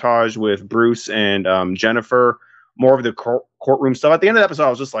montage with Bruce and Jennifer, more of the courtroom stuff. At the end of the episode, I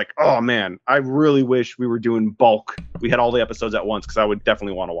was just like, oh man, I really wish we were doing bulk. We had all the episodes at once because I would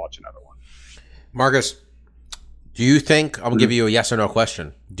definitely want to watch another one. Marcus, do you think, I'm going to give you a yes or no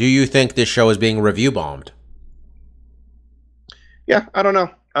question. Do you think this show is being review bombed? Yeah, I don't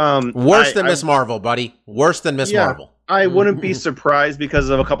know. Worse than Miss Marvel, buddy. Worse than Miss Marvel. I wouldn't be surprised because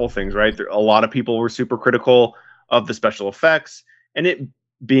of a couple of things, right? A lot of people were super critical of the special effects, and it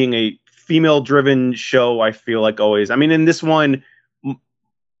being a female-driven show, I feel like always. I mean, in this one,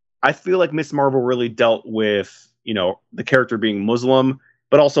 I feel like Miss Marvel really dealt with, the character being Muslim,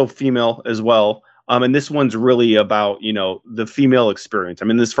 but also female as well. And this one's really about, the female experience. I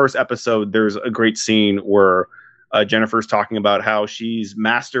mean, this first episode, there's a great scene where Jennifer's talking about how she's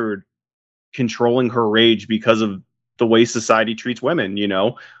mastered controlling her rage because of the way society treats women.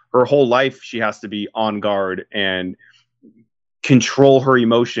 Her whole life she has to be on guard and control her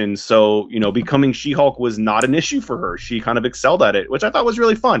emotions. So, becoming She-Hulk was not an issue for her. She kind of excelled at it, which I thought was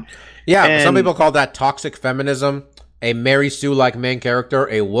really fun. Yeah, and some people call that toxic feminism, a Mary Sue-like main character,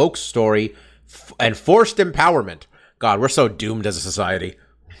 a woke story, and forced empowerment. God, we're so doomed as a society.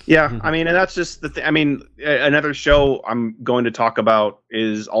 Yeah, I mean, and that's just the thing. I mean, another show I'm going to talk about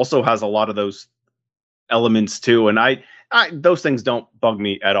also has a lot of those elements too, and I those things don't bug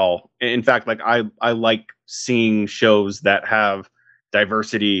me at all. In fact, like I like seeing shows that have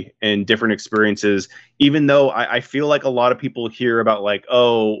diversity and different experiences, even though I feel like a lot of people hear about like,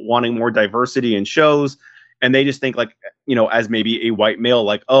 wanting more diversity in shows, and they just think like, as maybe a white male,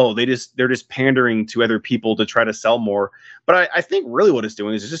 like, they're just pandering to other people to try to sell more. But I think really what it's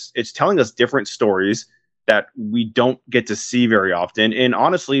doing is it's telling us different stories that we don't get to see very often. And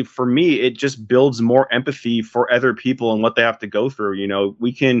honestly, for me, it just builds more empathy for other people and what they have to go through.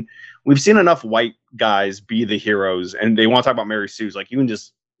 We've seen enough white guys be the heroes, and they want to talk about Mary Sue's. Like, you can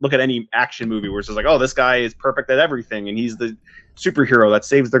just look at any action movie where it's just like, this guy is perfect at everything, and he's the superhero that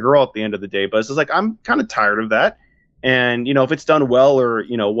saves the girl at the end of the day. But it's just like, I'm kind of tired of that. And, if it's done well or,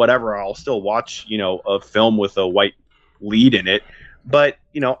 whatever, I'll still watch, a film with a white lead in it. But,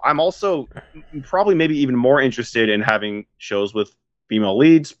 I'm also probably maybe even more interested in having shows with female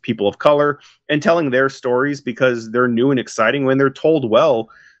leads, people of color, and telling their stories because they're new and exciting. When they're told well,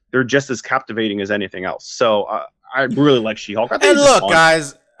 they're just as captivating as anything else. So I really like She-Hulk. And look,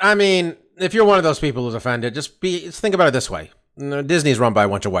 guys, I mean, if you're one of those people who's offended, just think about it this way. Disney's run by a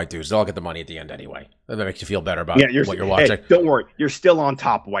bunch of white dudes. They'll all get the money at the end anyway. That makes you feel better about what you're watching. Hey, don't worry. You're still on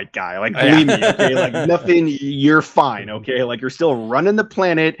top, white guy. Like, believe me, okay? Like, nothing, you're fine, okay? Like, you're still running the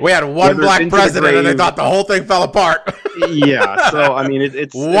planet. We had one black president, and they thought the whole thing fell apart. Yeah, so, I mean,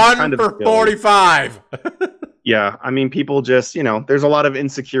 it's one kind for 45. Yeah, I mean, people just, there's a lot of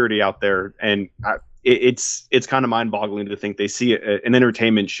insecurity out there, and it's kind of mind-boggling to think they see an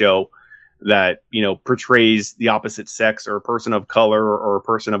entertainment show that portrays the opposite sex or a person of color or a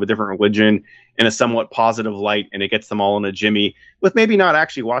person of a different religion in a somewhat positive light, and it gets them all in a jimmy with maybe not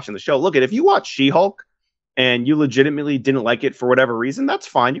actually watching the show. Look, if you watch She-Hulk and you legitimately didn't like it for whatever reason, that's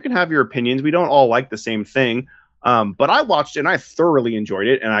fine. You can have your opinions. We don't all like the same thing. But I watched it and I thoroughly enjoyed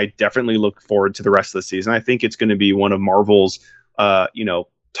it, and I definitely look forward to the rest of the season. I think it's going to be one of Marvel's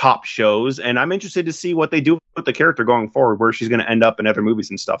top shows, and I'm interested to see what they do with the character going forward, where she's going to end up in other movies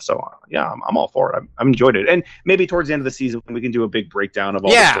and stuff. So yeah, I'm all for it. I've enjoyed it, and maybe towards the end of the season we can do a big breakdown of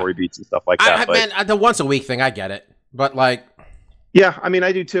all the story beats and stuff like that. Man, the once a week thing, I get it, but like, yeah, I mean,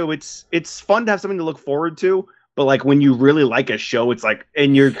 I do too. It's fun to have something to look forward to, but like when you really like a show, it's like,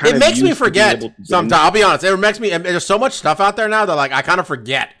 and you're kind of, it makes me forget sometimes. I'll be honest, it makes me. There's so much stuff out there now that like I kind of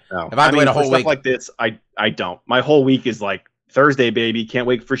forget. If I wait a whole week like this, I don't. My whole week is like Thursday, baby. Can't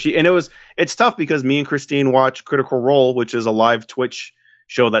wait for and it's tough because me and Christine watch Critical Role, which is a live Twitch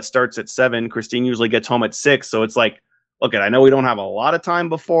show that starts at 7. Christine usually gets home at 6. So it's like, look, I know we don't have a lot of time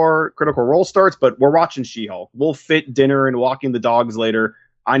before Critical Role starts, but we're watching She-Hulk. We'll fit dinner and walking the dogs later.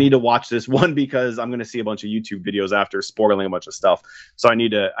 I need to watch this one because I'm going to see a bunch of YouTube videos after spoiling a bunch of stuff. So I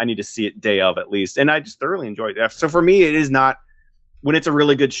need to see it day of at least. And I just thoroughly enjoyed it. So for me, it is not, when it's a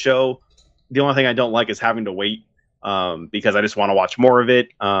really good show, the only thing I don't like is having to wait. Because I just want to watch more of it.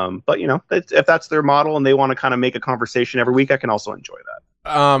 But if that's their model and they want to kind of make a conversation every week, I can also enjoy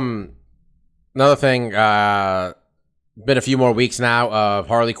that. Another thing, been a few more weeks now of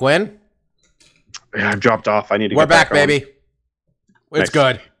Harley Quinn. Yeah, I've dropped off. I need to. We're back, baby. It's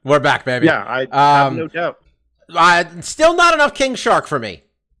good. We're back, baby. Yeah, I have no doubt. Still not enough King Shark for me.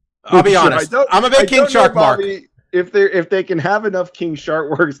 I'll be honest. I'm a big King Shark mark. If they can have enough King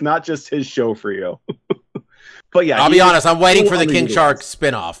Shark where it's not just his show for you. But yeah, I'll be honest. I'm waiting for the King Shark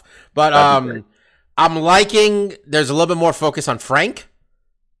spinoff, but I'm liking. There's a little bit more focus on Frank,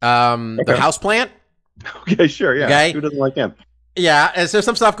 the houseplant. Okay, sure, yeah. Okay. Who doesn't like him? Yeah, and so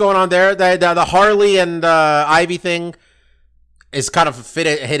some stuff going on there. The Harley and Ivy thing is kind of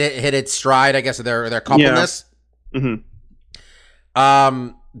hit its stride. I guess their coupleness. Yeah. Mm-hmm.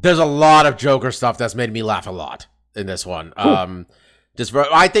 There's a lot of Joker stuff that's made me laugh a lot in this one. Cool.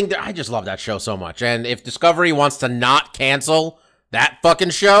 I think I just love that show so much. And if Discovery wants to not cancel that fucking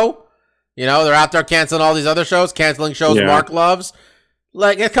show, they're out there canceling all these other shows, canceling shows Mark loves.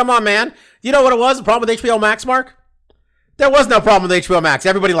 Like, come on, man. You know what it was? The problem with HBO Max, Mark? There was no problem with HBO Max.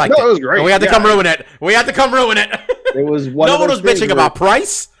 Everybody liked it. It was great. And we had to come ruin it. It was one no one was bitching about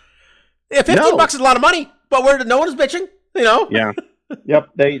price. Yeah, $15 is a lot of money, but no one was bitching, Yeah. Yep.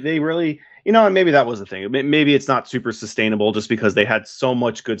 They really... and maybe that was the thing. Maybe it's not super sustainable just because they had so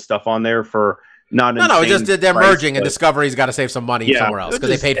much good stuff on there for not. No, just they're merging, and Discovery's got to save some money somewhere else because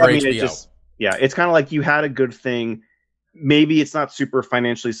they paid for HBO. It's kind of like you had a good thing. Maybe it's not super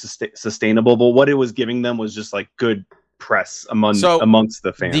financially sustainable, but what it was giving them was just like good press amongst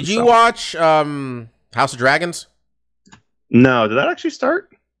the fans. Did you watch House of Dragons? No, did that actually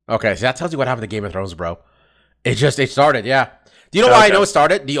start? Okay, so that tells you what happened to Game of Thrones, bro. It started, yeah. Do you know why I know it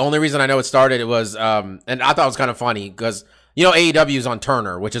started? The only reason I know it started, it was, and I thought it was kind of funny, because, AEW is on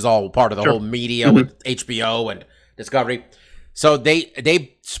Turner, which is all part of the whole media with HBO and Discovery. So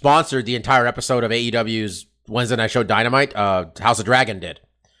they sponsored the entire episode of AEW's Wednesday Night Show Dynamite, House of Dragon did.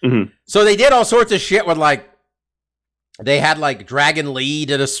 Mm-hmm. So they did all sorts of shit with, they had, Dragon Lee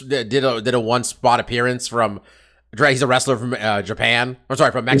did a one-spot appearance from, he's a wrestler from Japan,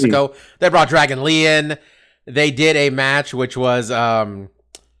 from Mexico. Mm-hmm. They brought Dragon Lee in. They did a match which was Brian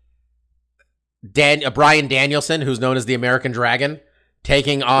Danielson, who's known as the American Dragon,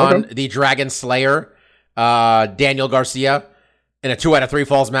 taking on the Dragon Slayer, Daniel Garcia, in a 2 out of 3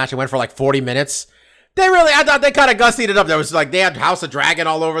 falls match. It went for 40 minutes. I thought they kind of gussied it up. There was they had House of Dragon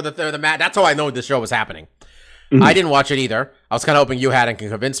all over the mat. That's how I know the show was happening. Mm-hmm. I didn't watch it either. I was kind of hoping you had and can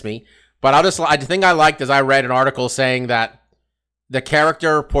convince me. But the thing I liked is I read an article saying that the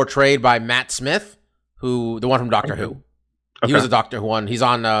character portrayed by Matt Smith, the one from Doctor Who. He was a Doctor Who one. He's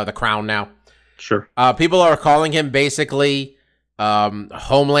on The Crown now. Sure. People are calling him basically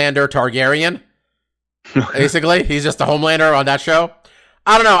Homelander Targaryen. Basically, he's just a Homelander on that show.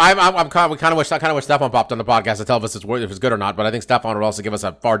 I don't know. I kind of wish Stefan popped on the podcast to tell us if it's good or not. But I think Stefan would also give us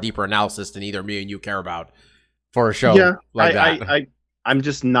a far deeper analysis than either me and you care about for a show like that. I'm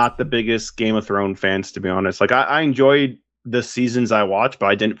just not the biggest Game of Thrones fans, to be honest. I enjoyed the seasons I watched, but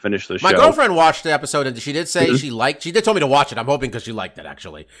I didn't finish the show. My girlfriend watched the episode, and she did say she did tell me to watch it. I'm hoping because she liked it,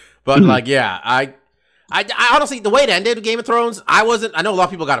 actually. But, I honestly, the way it ended with Game of Thrones, I know a lot of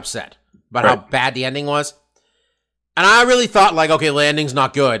people got upset about how bad the ending was. And I really thought, okay, the ending's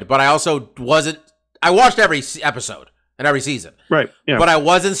not good, but I also wasn't, I watched every episode and every season. Right, yeah. But I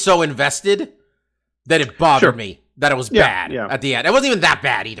wasn't so invested that it bothered me. That it was bad at the end. It wasn't even that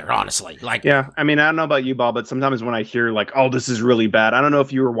bad either, honestly. Yeah, I mean, I don't know about you, Bob, but sometimes when I hear this is really bad, I don't know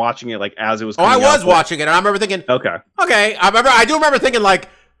if you were watching it as it was coming out. I was watching it, and I remember thinking, okay. I do remember thinking,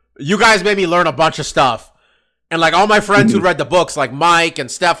 you guys made me learn a bunch of stuff. And, all my friends who read the books, like Mike and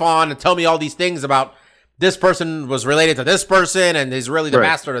Stefan, and tell me all these things about this person was related to this person, and he's really the Right.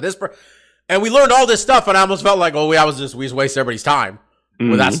 master of this person. And we learned all this stuff, and I almost felt like, we just waste everybody's time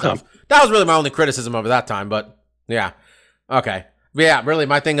with that stuff. That was really my only criticism of that time, but yeah. Okay. But yeah, really,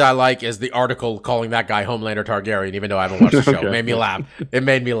 my thing that I like is the article calling that guy Homelander Targaryen, even though I haven't watched the show. Okay. It made me laugh. It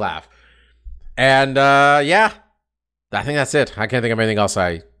made me laugh. And, yeah, I think that's it. I can't think of anything else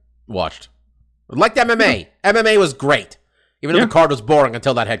I watched. Like the MMA. MMA was great, even though the card was boring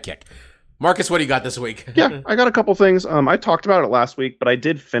until that head kick. Marcus, what do you got this week? Yeah, I got a couple things. I talked about it last week, but I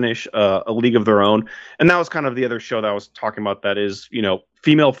did finish A League of Their Own, and that was kind of the other show that I was talking about that is,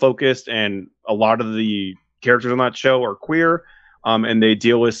 female focused, and a lot of the characters on that show are queer, and they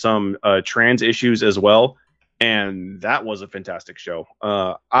deal with some trans issues as well, and that was a fantastic show.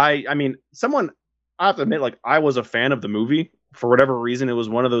 I have to admit, like, I was a fan of the movie. For whatever reason, it was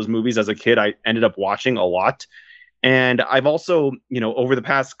one of those movies as a kid I ended up watching a lot. And I've also, over the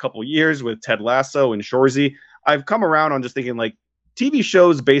past couple years with Ted Lasso and Shoresy, I've come around on just thinking, like, TV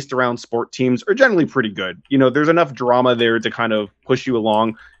shows based around sport teams are generally pretty good. There's enough drama there to kind of push you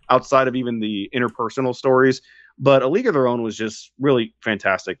along outside of even the interpersonal stories. But A League of Their Own was just really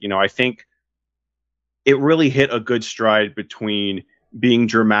fantastic. I think it really hit a good stride between being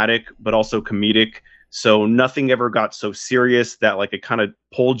dramatic but also comedic. So nothing ever got so serious that, like, it kind of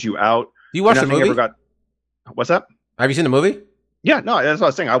pulled you out. You watched the movie? What's that? Have you seen the movie? Yeah, no, that's what I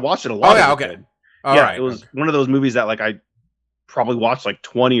was saying. I watched it a lot. Oh, yeah, okay. All right. It was one of those movies that, like, I probably watched like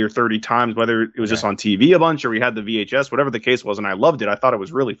 20 or 30 times, whether it was just on TV a bunch or we had the VHS, whatever the case was, and I loved it. I thought it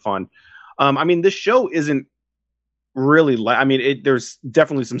was really fun. This show isn't really there's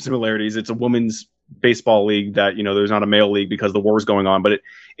definitely some similarities. It's a women's baseball league that, there's not a male league because the war is going on, but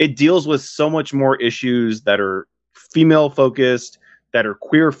it deals with so much more issues that are female focused, that are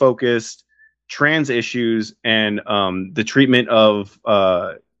queer focused, trans issues, and the treatment of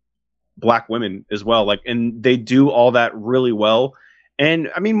Black women as well. Like, and they do all that really well. And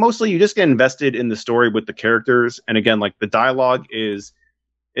mostly you just get invested in the story with the characters. And again, like, the dialogue it's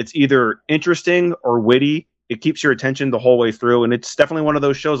either interesting or witty. It keeps your attention the whole way through. And it's definitely one of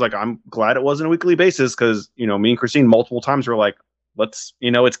those shows, like, I'm glad it wasn't a weekly basis because, me and Christine multiple times were like, let's,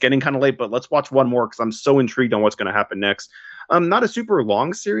 it's getting kind of late, but let's watch one more because I'm so intrigued on what's going to happen next. Not a super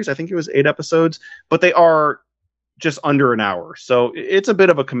long series. I think it was 8 episodes, but they are just under an hour. So it's a bit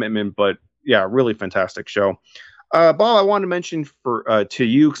of a commitment, but yeah, really fantastic show. Bob, I wanted to mention to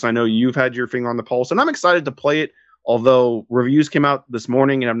you, because I know you've had your finger on the pulse, and I'm excited to play it. Although reviews came out this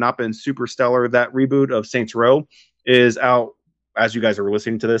morning and have not been super stellar, that reboot of Saints Row is out as you guys are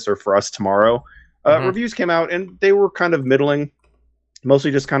listening to this, or for us tomorrow. Reviews came out and they were kind of middling,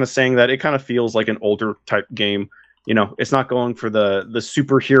 mostly just kind of saying that it kind of feels like an older type game. It's not going for the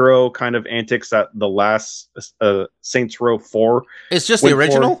superhero kind of antics that the last Saints Row 4. It's just the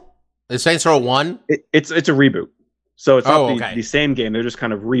original? Is Saints Row 1? It's a reboot. So it's not the same game. They're just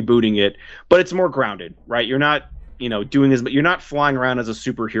kind of rebooting it, but it's more grounded, right? You're not, doing this, but you're not flying around as a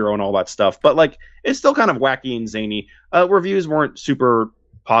superhero and all that stuff. But, like, it's still kind of wacky and zany. Reviews weren't super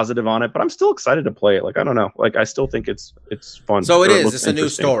positive on it, but I'm still excited to play it. Like, I don't know. Like, I still think it's fun. So it's a new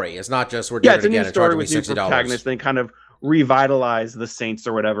story. It's not just we're doing it again and charging me $60. Protagonists, they kind of revitalize the Saints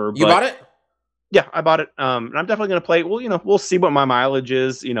or whatever. You bought it? Yeah, I bought it. And I'm definitely going to play it. Well, we'll see what my mileage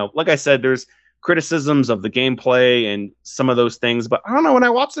is. Like I said, there's criticisms of the gameplay and some of those things, but I don't know. When I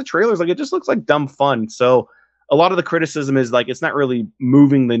watch the trailers, like, it just looks like dumb fun. So a lot of the criticism is, like, it's not really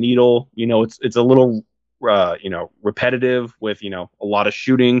moving the needle. It's a little repetitive with, a lot of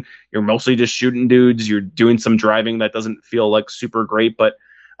shooting. You're mostly just shooting dudes. You're doing some driving that doesn't feel like super great, but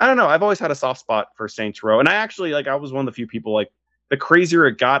I don't know. I've always had a soft spot for Saints Row. And I actually, I was one of the few people, like, the crazier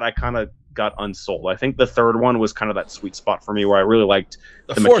it got, I kind of got unsold. I think the third one was kind of that sweet spot for me where I really liked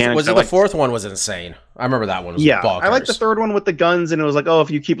the mechanics. The fourth one was insane. I remember that one. I like the third one with the guns, and it was like, oh,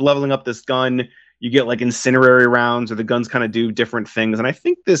 if you keep leveling up this gun, you get, like, incendiary rounds, or the guns kind of do different things. And I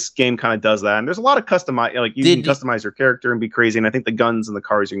think this game kind of does that. And there's a lot of customize, like, you can customize your character and be crazy. And I think the guns and the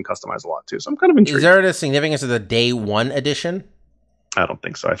cars you can customize a lot too. So I'm kind of intrigued. Is there a significance of the day one edition? I don't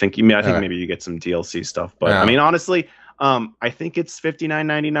think so. I think maybe you get some DLC stuff, but honestly, I think it's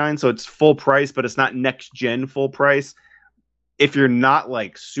 $59.99, so it's full price, but it's not next gen full price. If you're not,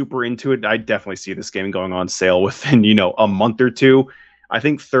 like, super into it, I definitely see this game going on sale within, a month or two. I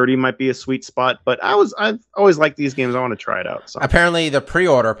think 30 might be a sweet spot, but I've always liked these games. I want to try it out. So. Apparently, the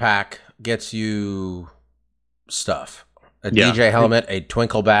pre-order pack gets you stuff: a DJ helmet, a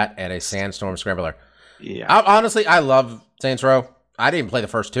twinkle bat, and a sandstorm scrambler. Yeah. Honestly, I love Saints Row. I didn't play the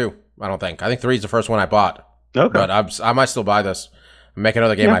first 2. I don't think. I think 3 is the first one I bought. Okay. But I might still buy this. Make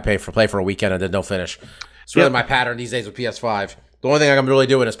another game I play for a weekend and then no finish. It's really my pattern these days with PS5. The only thing I'm really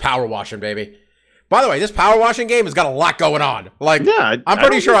doing is power washing, baby. By the way, this power washing game has got a lot going on. Like, Yeah, I'm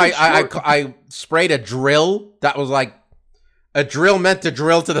pretty sure don't think I sprayed a drill that was like a drill meant to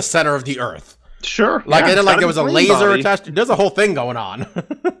drill to the center of the earth. Sure. Like, yeah, and then, like, there was a flame laser body. attached. There's a whole thing going on.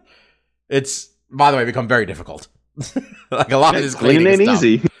 It's, by the way, become very difficult. Like, a lot of this Clean cleaning and stuff.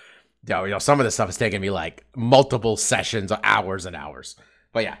 easy. Some of this stuff is taking me like multiple sessions, hours and hours.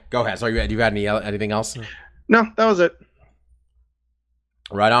 But yeah, go ahead. So do you had anything else? No, that was it.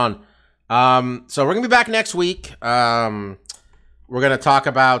 Right on. So we're gonna be back next week. We're gonna talk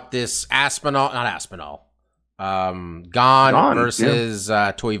about this Gone versus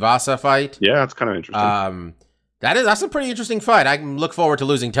Tuivasa fight. Yeah, that's kind of interesting. That's a pretty interesting fight. I look forward to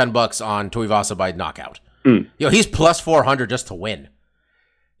losing $10 on Tuivasa by knockout. Mm. He's plus 400 just to win.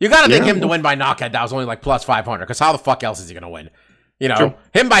 You got to think him to win by knockout. That was only like plus 500. Because how the fuck else is he going to win? True.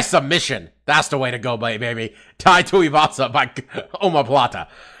 Him by submission. That's the way to go, baby. Tai Tuivasa by omoplata.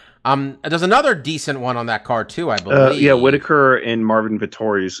 There's another decent one on that card too, I believe. Whitaker and Marvin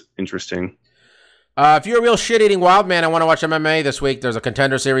Vittori's interesting. If you're a real shit-eating wild man, I want to watch MMA this week. There's a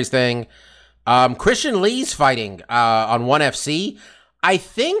Contender Series thing. Christian Lee's fighting on ONE FC. I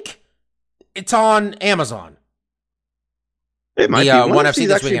think it's on Amazon. It might be. ONE FC is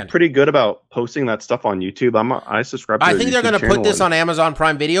this actually weekend. pretty good about posting that stuff on YouTube. I subscribe to I their think they're YouTube going to put channel this and- on Amazon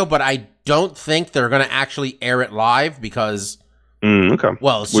Prime Video, but I don't think they're going to actually air it live because, okay.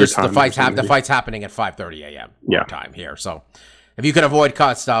 well, it's Weird just the times or fight's something, the maybe. fight's happening at 5:30 a.m. Yeah. time here. So if you can avoid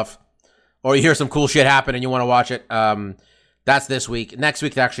cut stuff, or you hear some cool shit happen and you want to watch it, that's this week. Next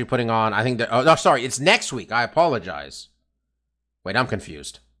week they're actually putting on. I think it's next week. I apologize. Wait, I'm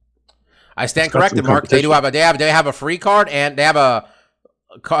confused. I stand It's got corrected, some Mark. They do have a free card and they have a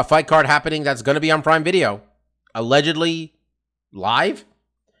fight card happening that's going to be on Prime Video, allegedly live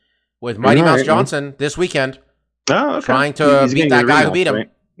with Mighty Mouse Johnson this weekend. Oh, okay. Trying to He's beat getting that a guy who rematch, beat him. right?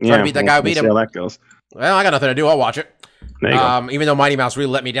 Trying to beat that guy who beat him. We'll see how that goes. Well, I got nothing to do. I'll watch it. There you go. Even though Mighty Mouse really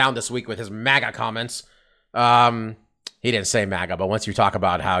let me down this week with his MAGA comments. He didn't say MAGA, but once you talk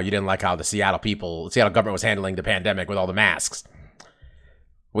about how you didn't like how the Seattle government was handling the pandemic with all the masks,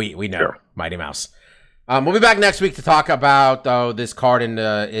 we know, Sure. Mighty Mouse. We'll be back next week to talk about this card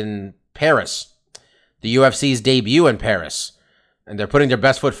in Paris, the UFC's debut in Paris, and they're putting their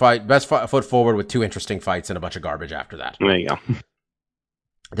best foot forward with 2 interesting fights and a bunch of garbage after that. There you go.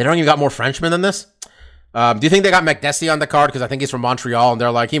 They don't even got more Frenchmen than this. Do you think they got McDessie on the card because I think he's from Montreal and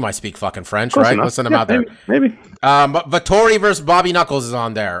they're like he might speak fucking French, Close right? enough. Let's send him Yeah, out there. Maybe. But Vettori versus Bobby Knuckles is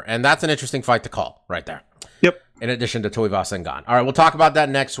on there, and that's an interesting fight to call right there. Yep. In addition to Tuivasa and Gone. All right, we'll talk about that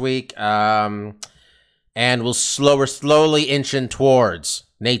next week. And we're slowly inching towards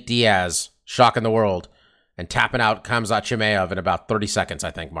Nate Diaz shocking the world and tapping out Khamzat Chimaev in about 30 seconds,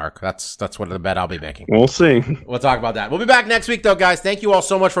 I think, Mark. That's what the bet I'll be making. We'll see. We'll talk about that. We'll be back next week, though, guys. Thank you all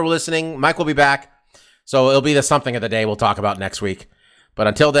so much for listening. Mike will be back. So it'll be the something of the day we'll talk about next week. But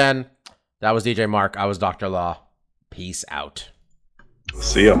until then, that was DJ Mark. I was Dr. Law. Peace out.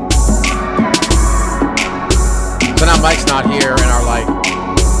 See ya. So now Mike's not here and our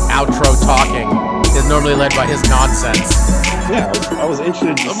outro talking is normally led by his nonsense. Yeah, I was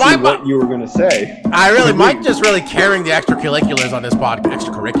interested to My- see what you were going to say. Mike just really carrying the extracurriculars on this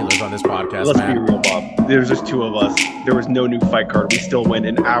podcast, Let's man. be real, Bob. There's just 2 of us. There was no new fight card. We still went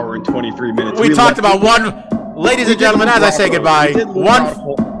an hour and 23 minutes. We talked about ladies and gentlemen, as I say goodbye,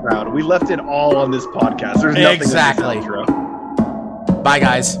 We left it all on this podcast. There's nothing Exactly. in this outro. Bye,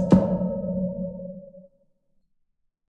 guys.